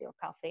hour with your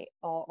coffee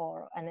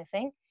or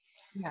anything.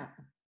 yeah,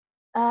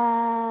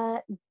 uh,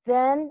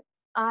 then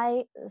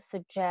I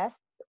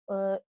suggest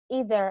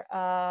either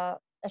a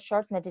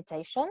short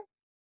meditation,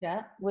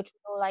 yeah. which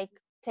will like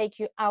take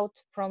you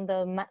out from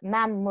the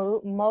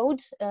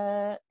mode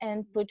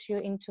and put you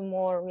into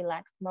more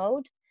relaxed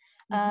mode.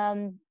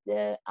 Mhm.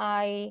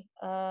 I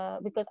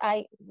Because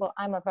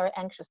I'm a very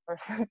anxious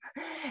person,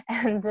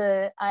 and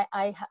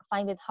I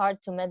find it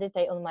hard to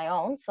meditate on my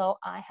own, so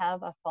I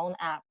have a phone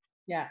app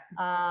Yeah.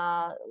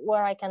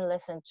 where I can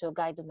listen to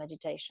guided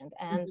meditations,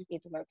 and Mhm.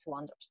 it works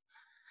wonders.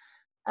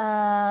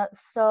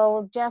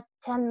 So just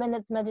 10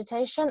 minutes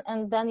meditation,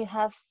 and then you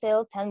have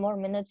still 10 more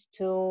minutes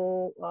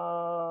to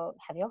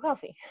have your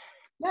coffee.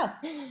 Yeah.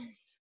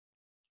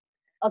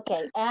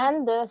 Okay,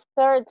 and the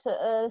third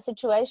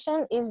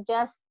situation is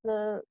just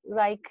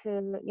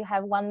you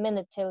have 1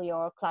 minute till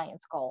your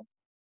client's call.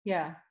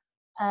 Yeah.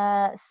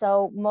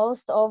 So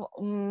most of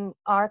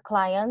our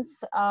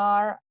clients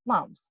are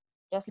moms,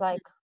 just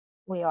like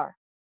we are.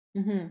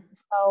 Mm-hmm.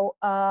 So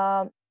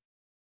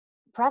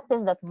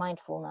practice that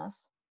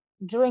mindfulness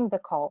during the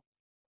call.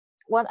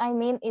 What I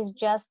mean is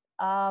just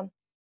uh,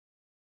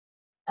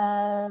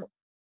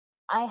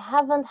 I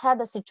haven't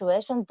had a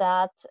situation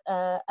that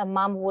a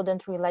mom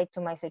wouldn't relate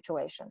to my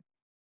situation.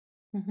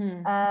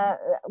 Mm-hmm. Uh,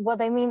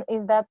 what I mean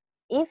is that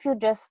if you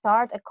just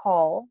start a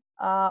call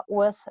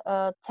with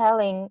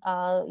telling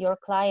your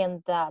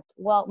client that,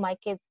 well, my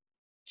kids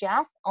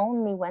just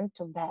only went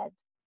to bed,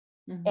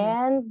 Mm-hmm.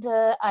 and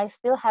I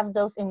still have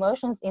those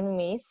emotions in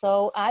me,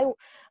 so I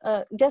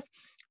just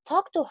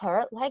talk to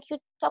her like you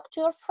talk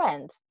to your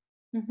friend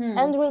Mm-hmm.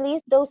 and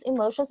release those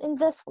emotions in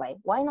this way.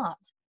 Why not?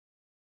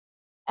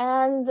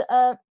 And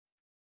uh,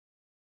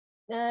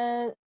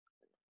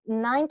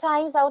 9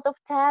 times out of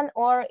 10,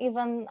 or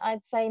even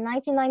I'd say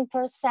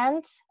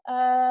 99%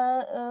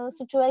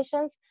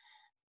 situations,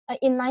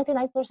 in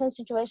 99%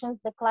 situations,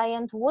 the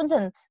client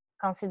wouldn't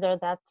consider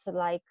that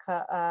like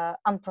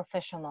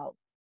unprofessional.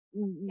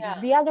 Yeah.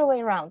 The other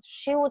way around,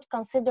 she would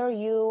consider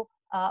you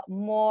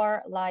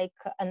more like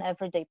an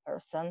everyday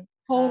person,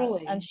 and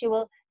Totally. she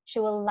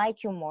will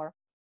like you more.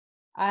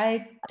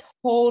 I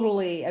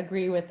totally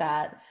agree with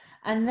that.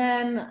 And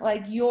then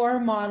like you're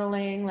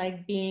modeling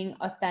like being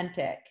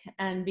authentic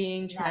and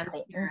being Exactly.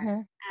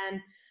 transparent.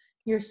 And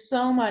you're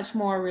so much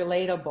more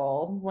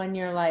relatable when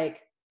you're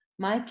like,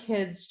 my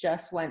kids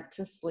just went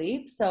to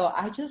sleep. So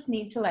I just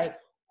need to like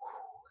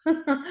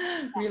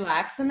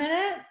relax a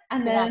minute,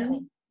 and Exactly.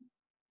 then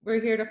we're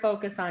here to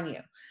focus on you.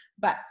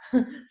 But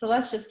so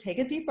let's just take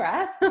a deep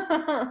breath.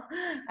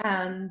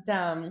 And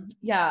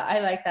yeah, I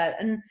like that.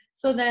 And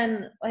so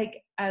then,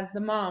 like, as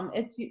a mom,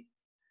 it's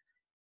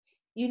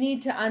you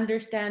need to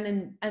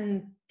understand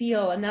and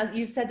feel, and as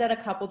you've said that a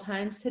couple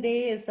times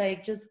today, is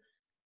like just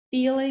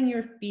feeling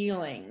your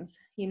feelings,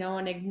 you know,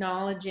 and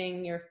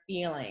acknowledging your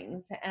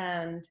feelings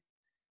and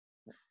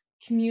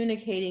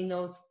communicating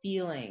those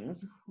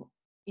feelings,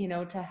 you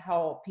know, to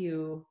help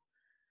you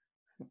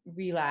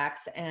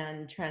relax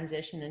and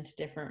transition into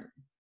different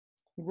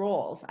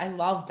roles. I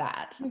love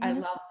that. I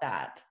Hmm. love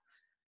that.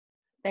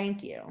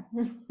 Thank you.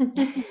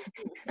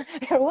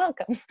 You're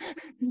welcome.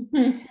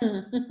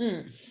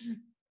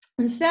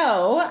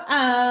 So,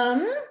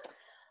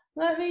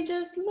 let me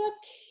just look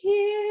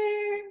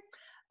here.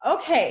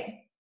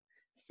 Okay.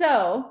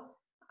 So,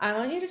 I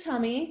want you to tell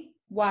me,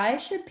 why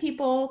should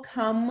people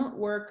come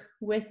work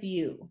with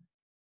you?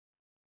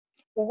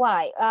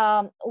 Why?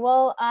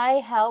 Well,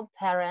 I help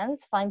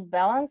parents find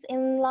balance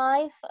in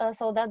life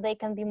so that they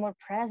can be more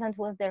present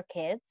with their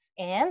kids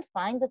and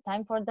find the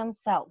time for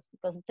themselves,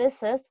 because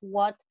this is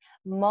what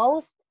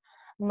most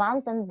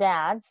moms and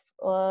dads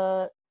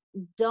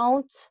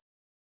don't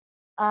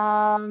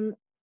um,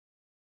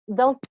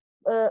 don't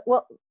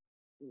well,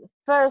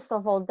 first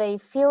of all, they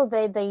feel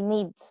they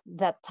need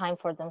that time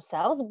for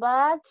themselves,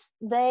 but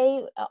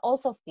they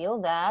also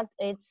feel that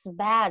it's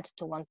bad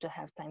to want to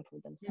have time for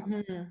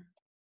themselves. Mhm.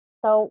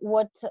 So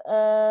what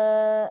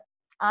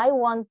I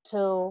want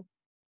to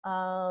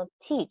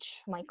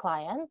teach my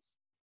clients,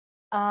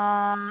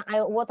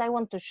 what I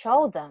want to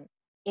show them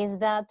is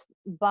that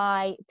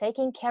by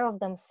taking care of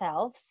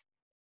themselves,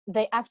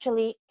 they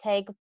actually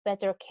take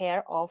better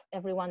care of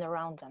everyone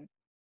around them.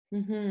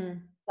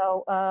 Mhm.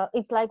 So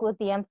it's like with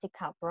the empty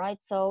cup,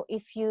 right? So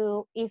if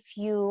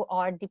you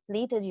are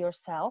depleted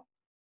yourself,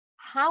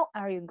 how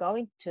are you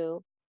going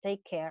to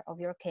take care of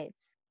your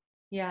kids?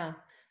 Yeah.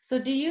 So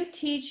do you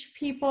teach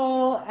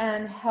people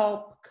and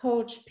help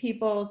coach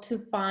people to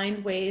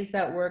find ways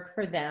that work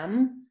for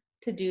them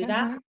to do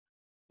that? Mm-hmm.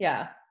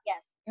 Yeah.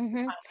 Yes.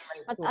 Mm-hmm. Find the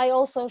right But tool. I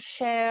also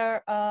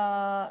share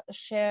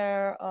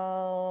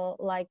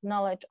like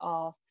knowledge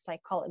of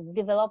psychology,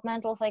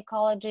 developmental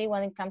psychology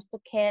when it comes to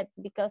kids,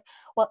 because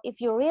well,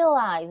 if you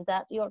realize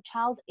that your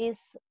child is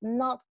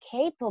not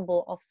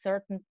capable of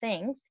certain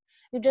things,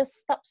 you just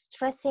stop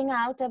stressing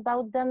out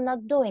about them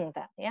not doing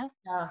that. Yeah.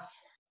 Yeah.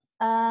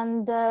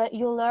 And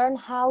you learn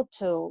how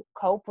to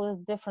cope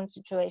with different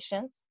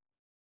situations.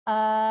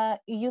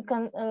 You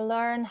can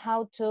learn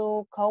how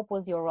to cope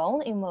with your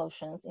own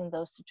emotions in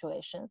those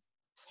situations.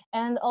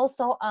 And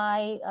also,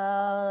 I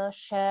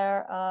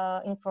share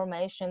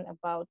information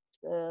about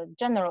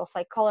general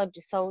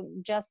psychology. So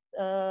just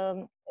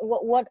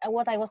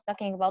what I was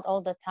talking about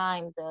all the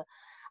time, the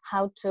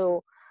how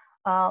to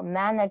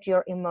manage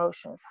your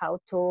emotions, how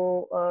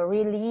to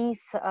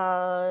release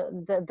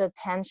the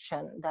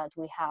tension that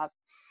we have.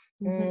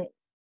 Mhm. Mm,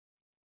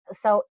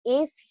 so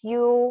if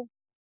you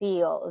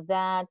feel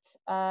that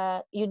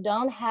you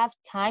don't have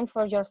time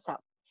for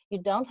yourself, you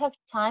don't have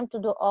time to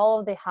do all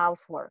of the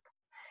housework,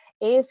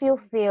 if you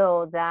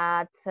feel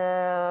that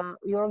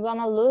you're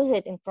gonna lose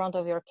it in front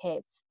of your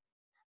kids,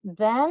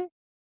 then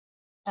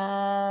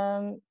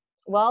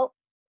well,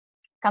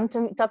 come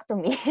to me, talk to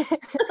me.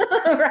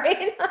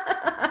 Right?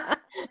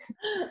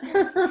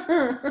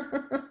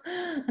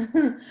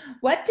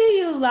 What do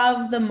you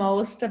love the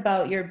most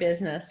about your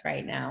business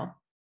right now?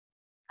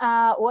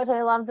 What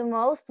I love the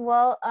most,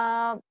 well,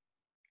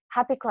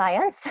 happy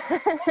clients.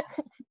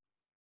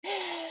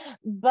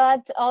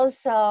 But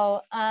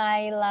also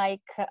I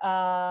like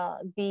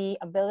the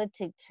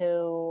ability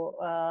to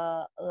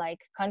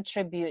like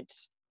contribute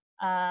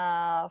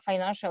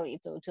financially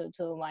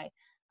to my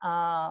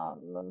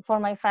for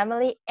my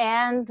family,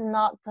 and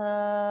not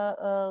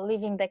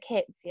leaving the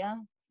kids. Yeah.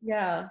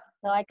 Yeah.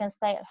 So I can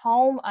stay at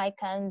home, I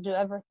can do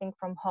everything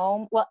from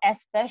home, well,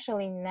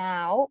 especially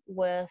now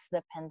with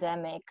the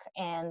pandemic.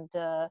 And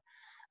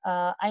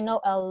I know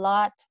a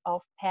lot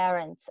of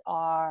parents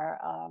are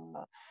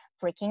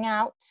freaking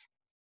out.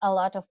 A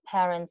lot of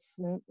parents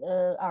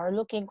are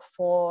looking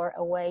for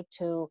a way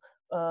to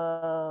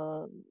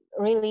uh,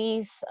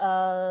 release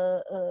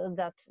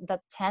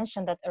that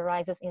tension that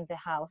arises in the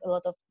house. A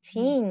lot of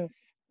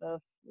teens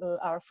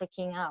are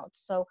freaking out.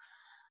 So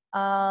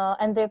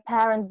and their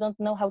parents don't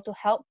know how to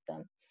help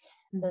them.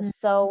 Mhm.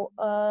 So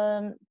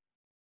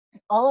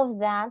all of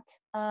that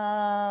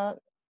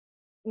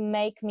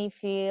make me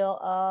feel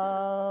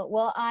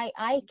well,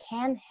 I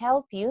can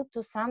help you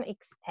to some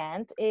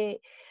extent.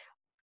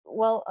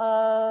 Well,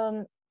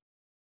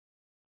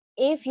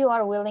 if you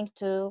are willing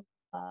to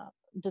uh,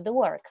 do the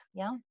work.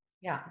 Yeah.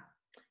 Yeah.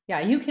 Yeah.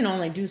 You can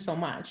only do so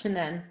much, and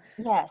then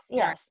Yes,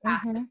 parents yes.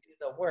 have to Mm-hmm. do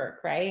the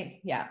work, right?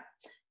 Yeah.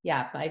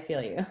 Yeah, I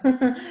feel you.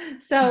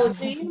 So,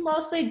 do you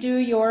mostly do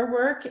your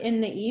work in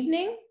the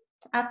evening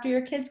after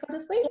your kids go to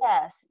sleep?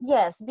 Yes,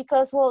 yes,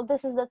 because well,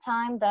 this is the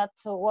time that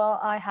well,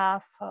 I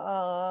have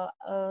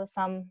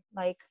some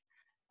like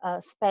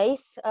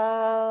space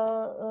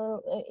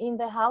in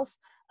the house.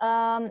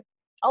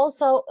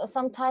 Also,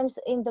 sometimes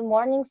in the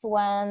mornings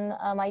when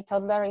my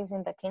toddler is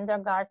in the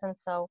kindergarten,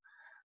 so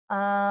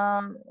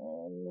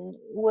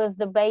with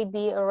the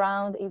baby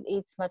around,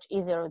 it's much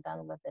easier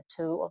than with the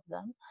two of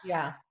them.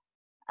 Yeah.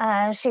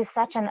 She's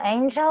such an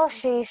angel.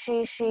 She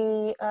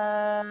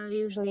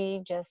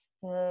usually just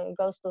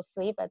goes to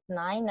sleep at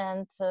 9,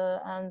 and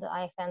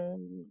I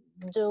can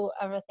do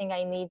everything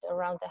I need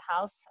around the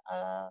house.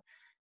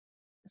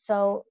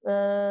 So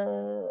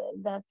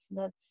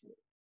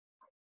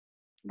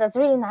that's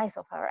really nice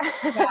of her.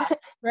 Yeah.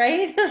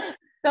 Right.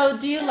 So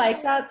do you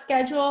like that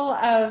schedule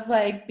of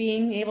like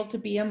being able to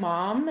be a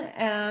mom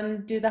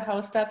and do the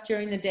house stuff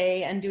during the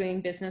day and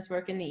doing business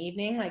work in the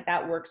evening? Like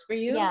that works for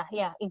you?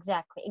 Yeah,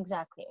 exactly.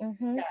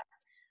 Yeah.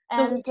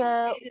 So would And you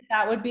say that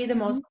that would be the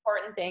most mhm,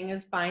 important thing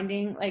is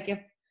finding like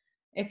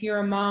if you're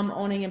a mom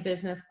owning a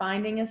business,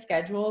 finding a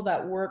schedule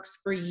that works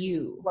for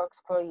you.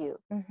 works for you.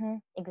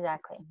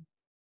 Exactly.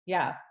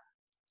 Yeah.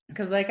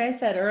 Because like I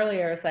said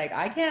earlier, it's like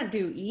I can't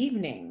do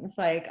evenings.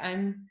 Like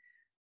I'm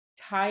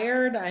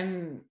tired.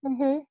 I'm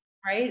hmm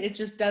right. It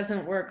just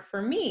doesn't work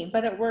for me,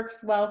 but it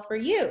works well for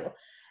you.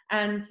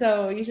 And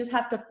so you just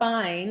have to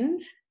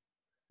find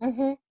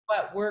hmm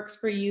what works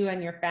for you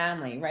and your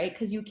family, right?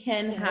 Because you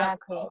can have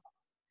Exactly. both.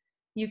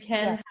 You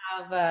can Yes.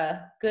 have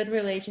a good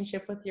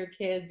relationship with your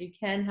kids. You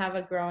can have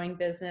a growing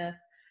business.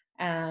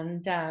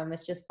 And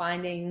it's just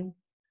finding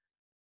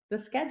the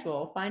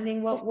schedule,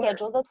 finding The what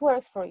works, schedule that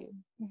works for you.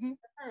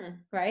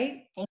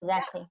 right?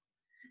 Exactly.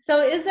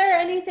 So is there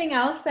anything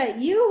else that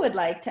you would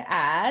like to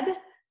add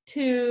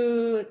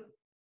to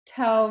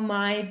tell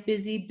my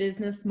busy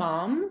business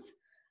moms?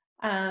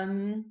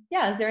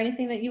 Yeah, is there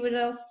anything that you would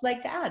else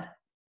like to add?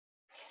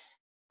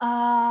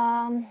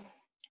 Um,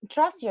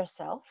 Trust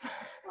yourself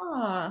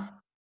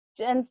Ah,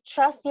 and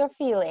trust your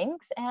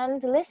feelings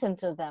and listen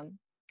to them,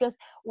 because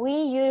we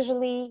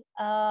usually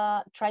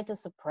try to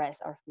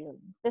suppress our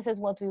feelings. This is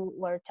what we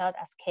were taught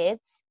as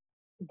kids,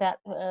 that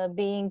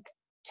being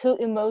too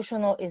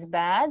emotional is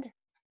bad.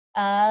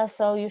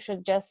 So you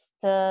should just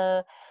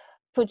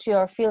put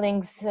your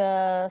feelings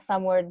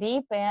somewhere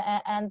deep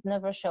and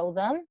never show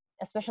them.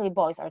 Especially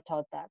boys are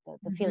taught that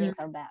the mhm, feelings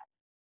are bad,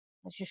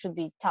 that you should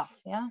be tough.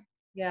 Yeah,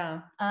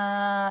 yeah,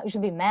 you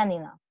should be man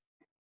enough.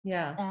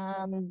 yeah,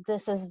 And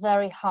this is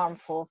very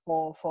harmful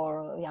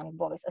for young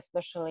boys,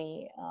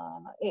 especially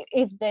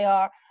if they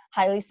are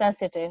highly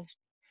sensitive.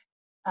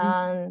 mm,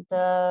 And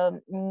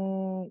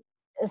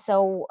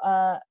so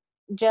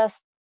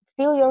just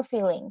feel your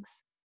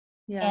feelings.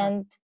 yeah.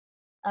 And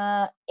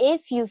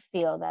if you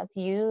feel that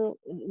you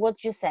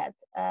what you said,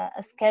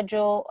 a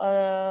schedule,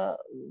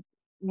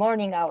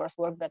 morning hours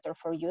work better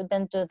for you,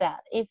 then do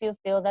that. If you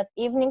feel that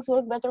evenings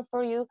work better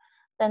for you,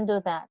 then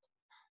do that.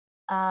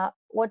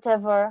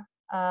 Whatever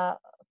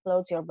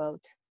floats your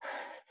boat.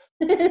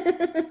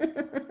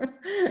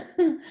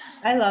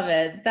 I love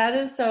it. That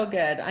is so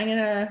good.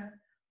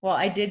 Well,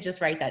 I did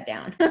just write that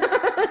down.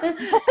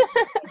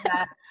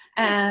 That,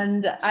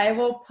 and I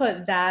will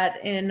put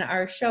that in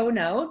our show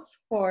notes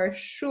for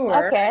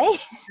sure, Okay.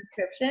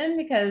 description,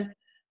 because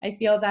I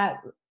feel that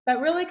that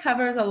really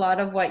covers a lot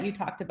of what you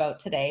talked about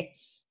today.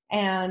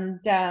 And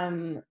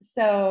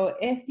so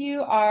if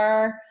you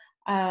are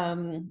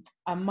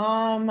a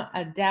mom,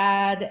 a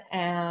dad,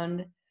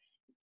 and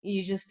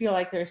you just feel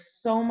like there's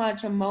so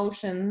much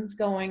emotions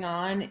going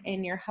on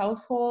in your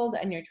household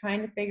and you're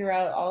trying to figure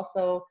out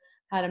also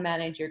how to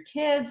manage your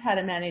kids, how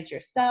to manage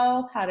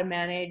yourself, how to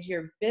manage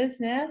your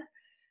business,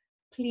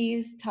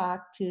 please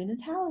talk to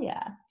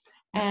Natalia.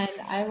 And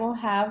I will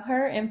have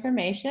her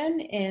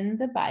information in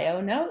the bio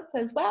notes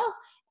as well.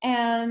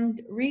 And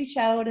reach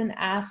out and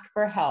ask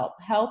for help.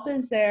 Help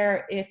is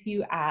there if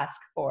you ask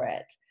for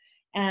it.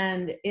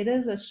 And it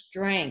is a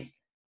strength.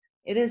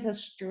 It is a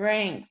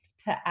strength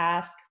to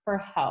ask for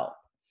help.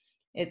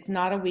 It's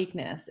not a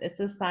weakness. It's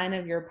a sign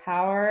of your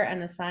power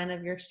and a sign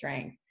of your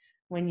strength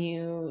when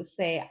you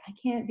say, I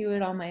can't do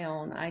it on my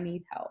own. I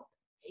need help.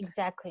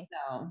 Exactly.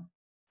 So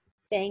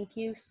thank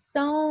you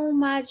so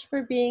much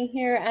for being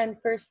here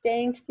and for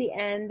staying to the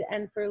end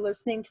and for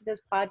listening to this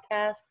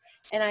podcast.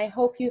 And I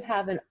hope you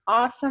have an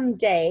awesome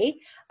day.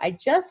 I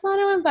just want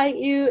to invite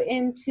you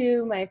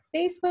into my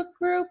Facebook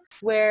group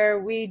where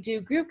we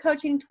do group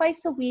coaching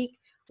twice a week,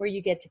 where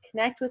you get to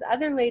connect with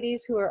other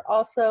ladies who are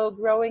also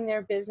growing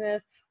their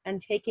business and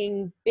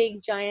taking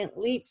big, giant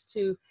leaps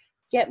to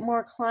get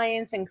more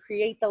clients and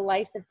create the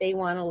life that they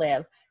want to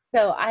live.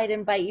 So I'd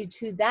invite you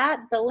to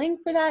that. The link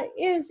for that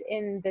is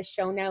in the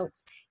show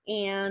notes.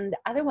 And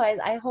otherwise,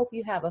 I hope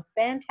you have a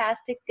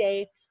fantastic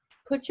day.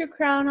 Put your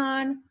crown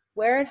on,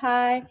 wear it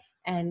high,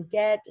 and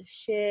get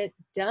shit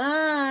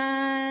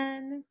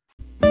done.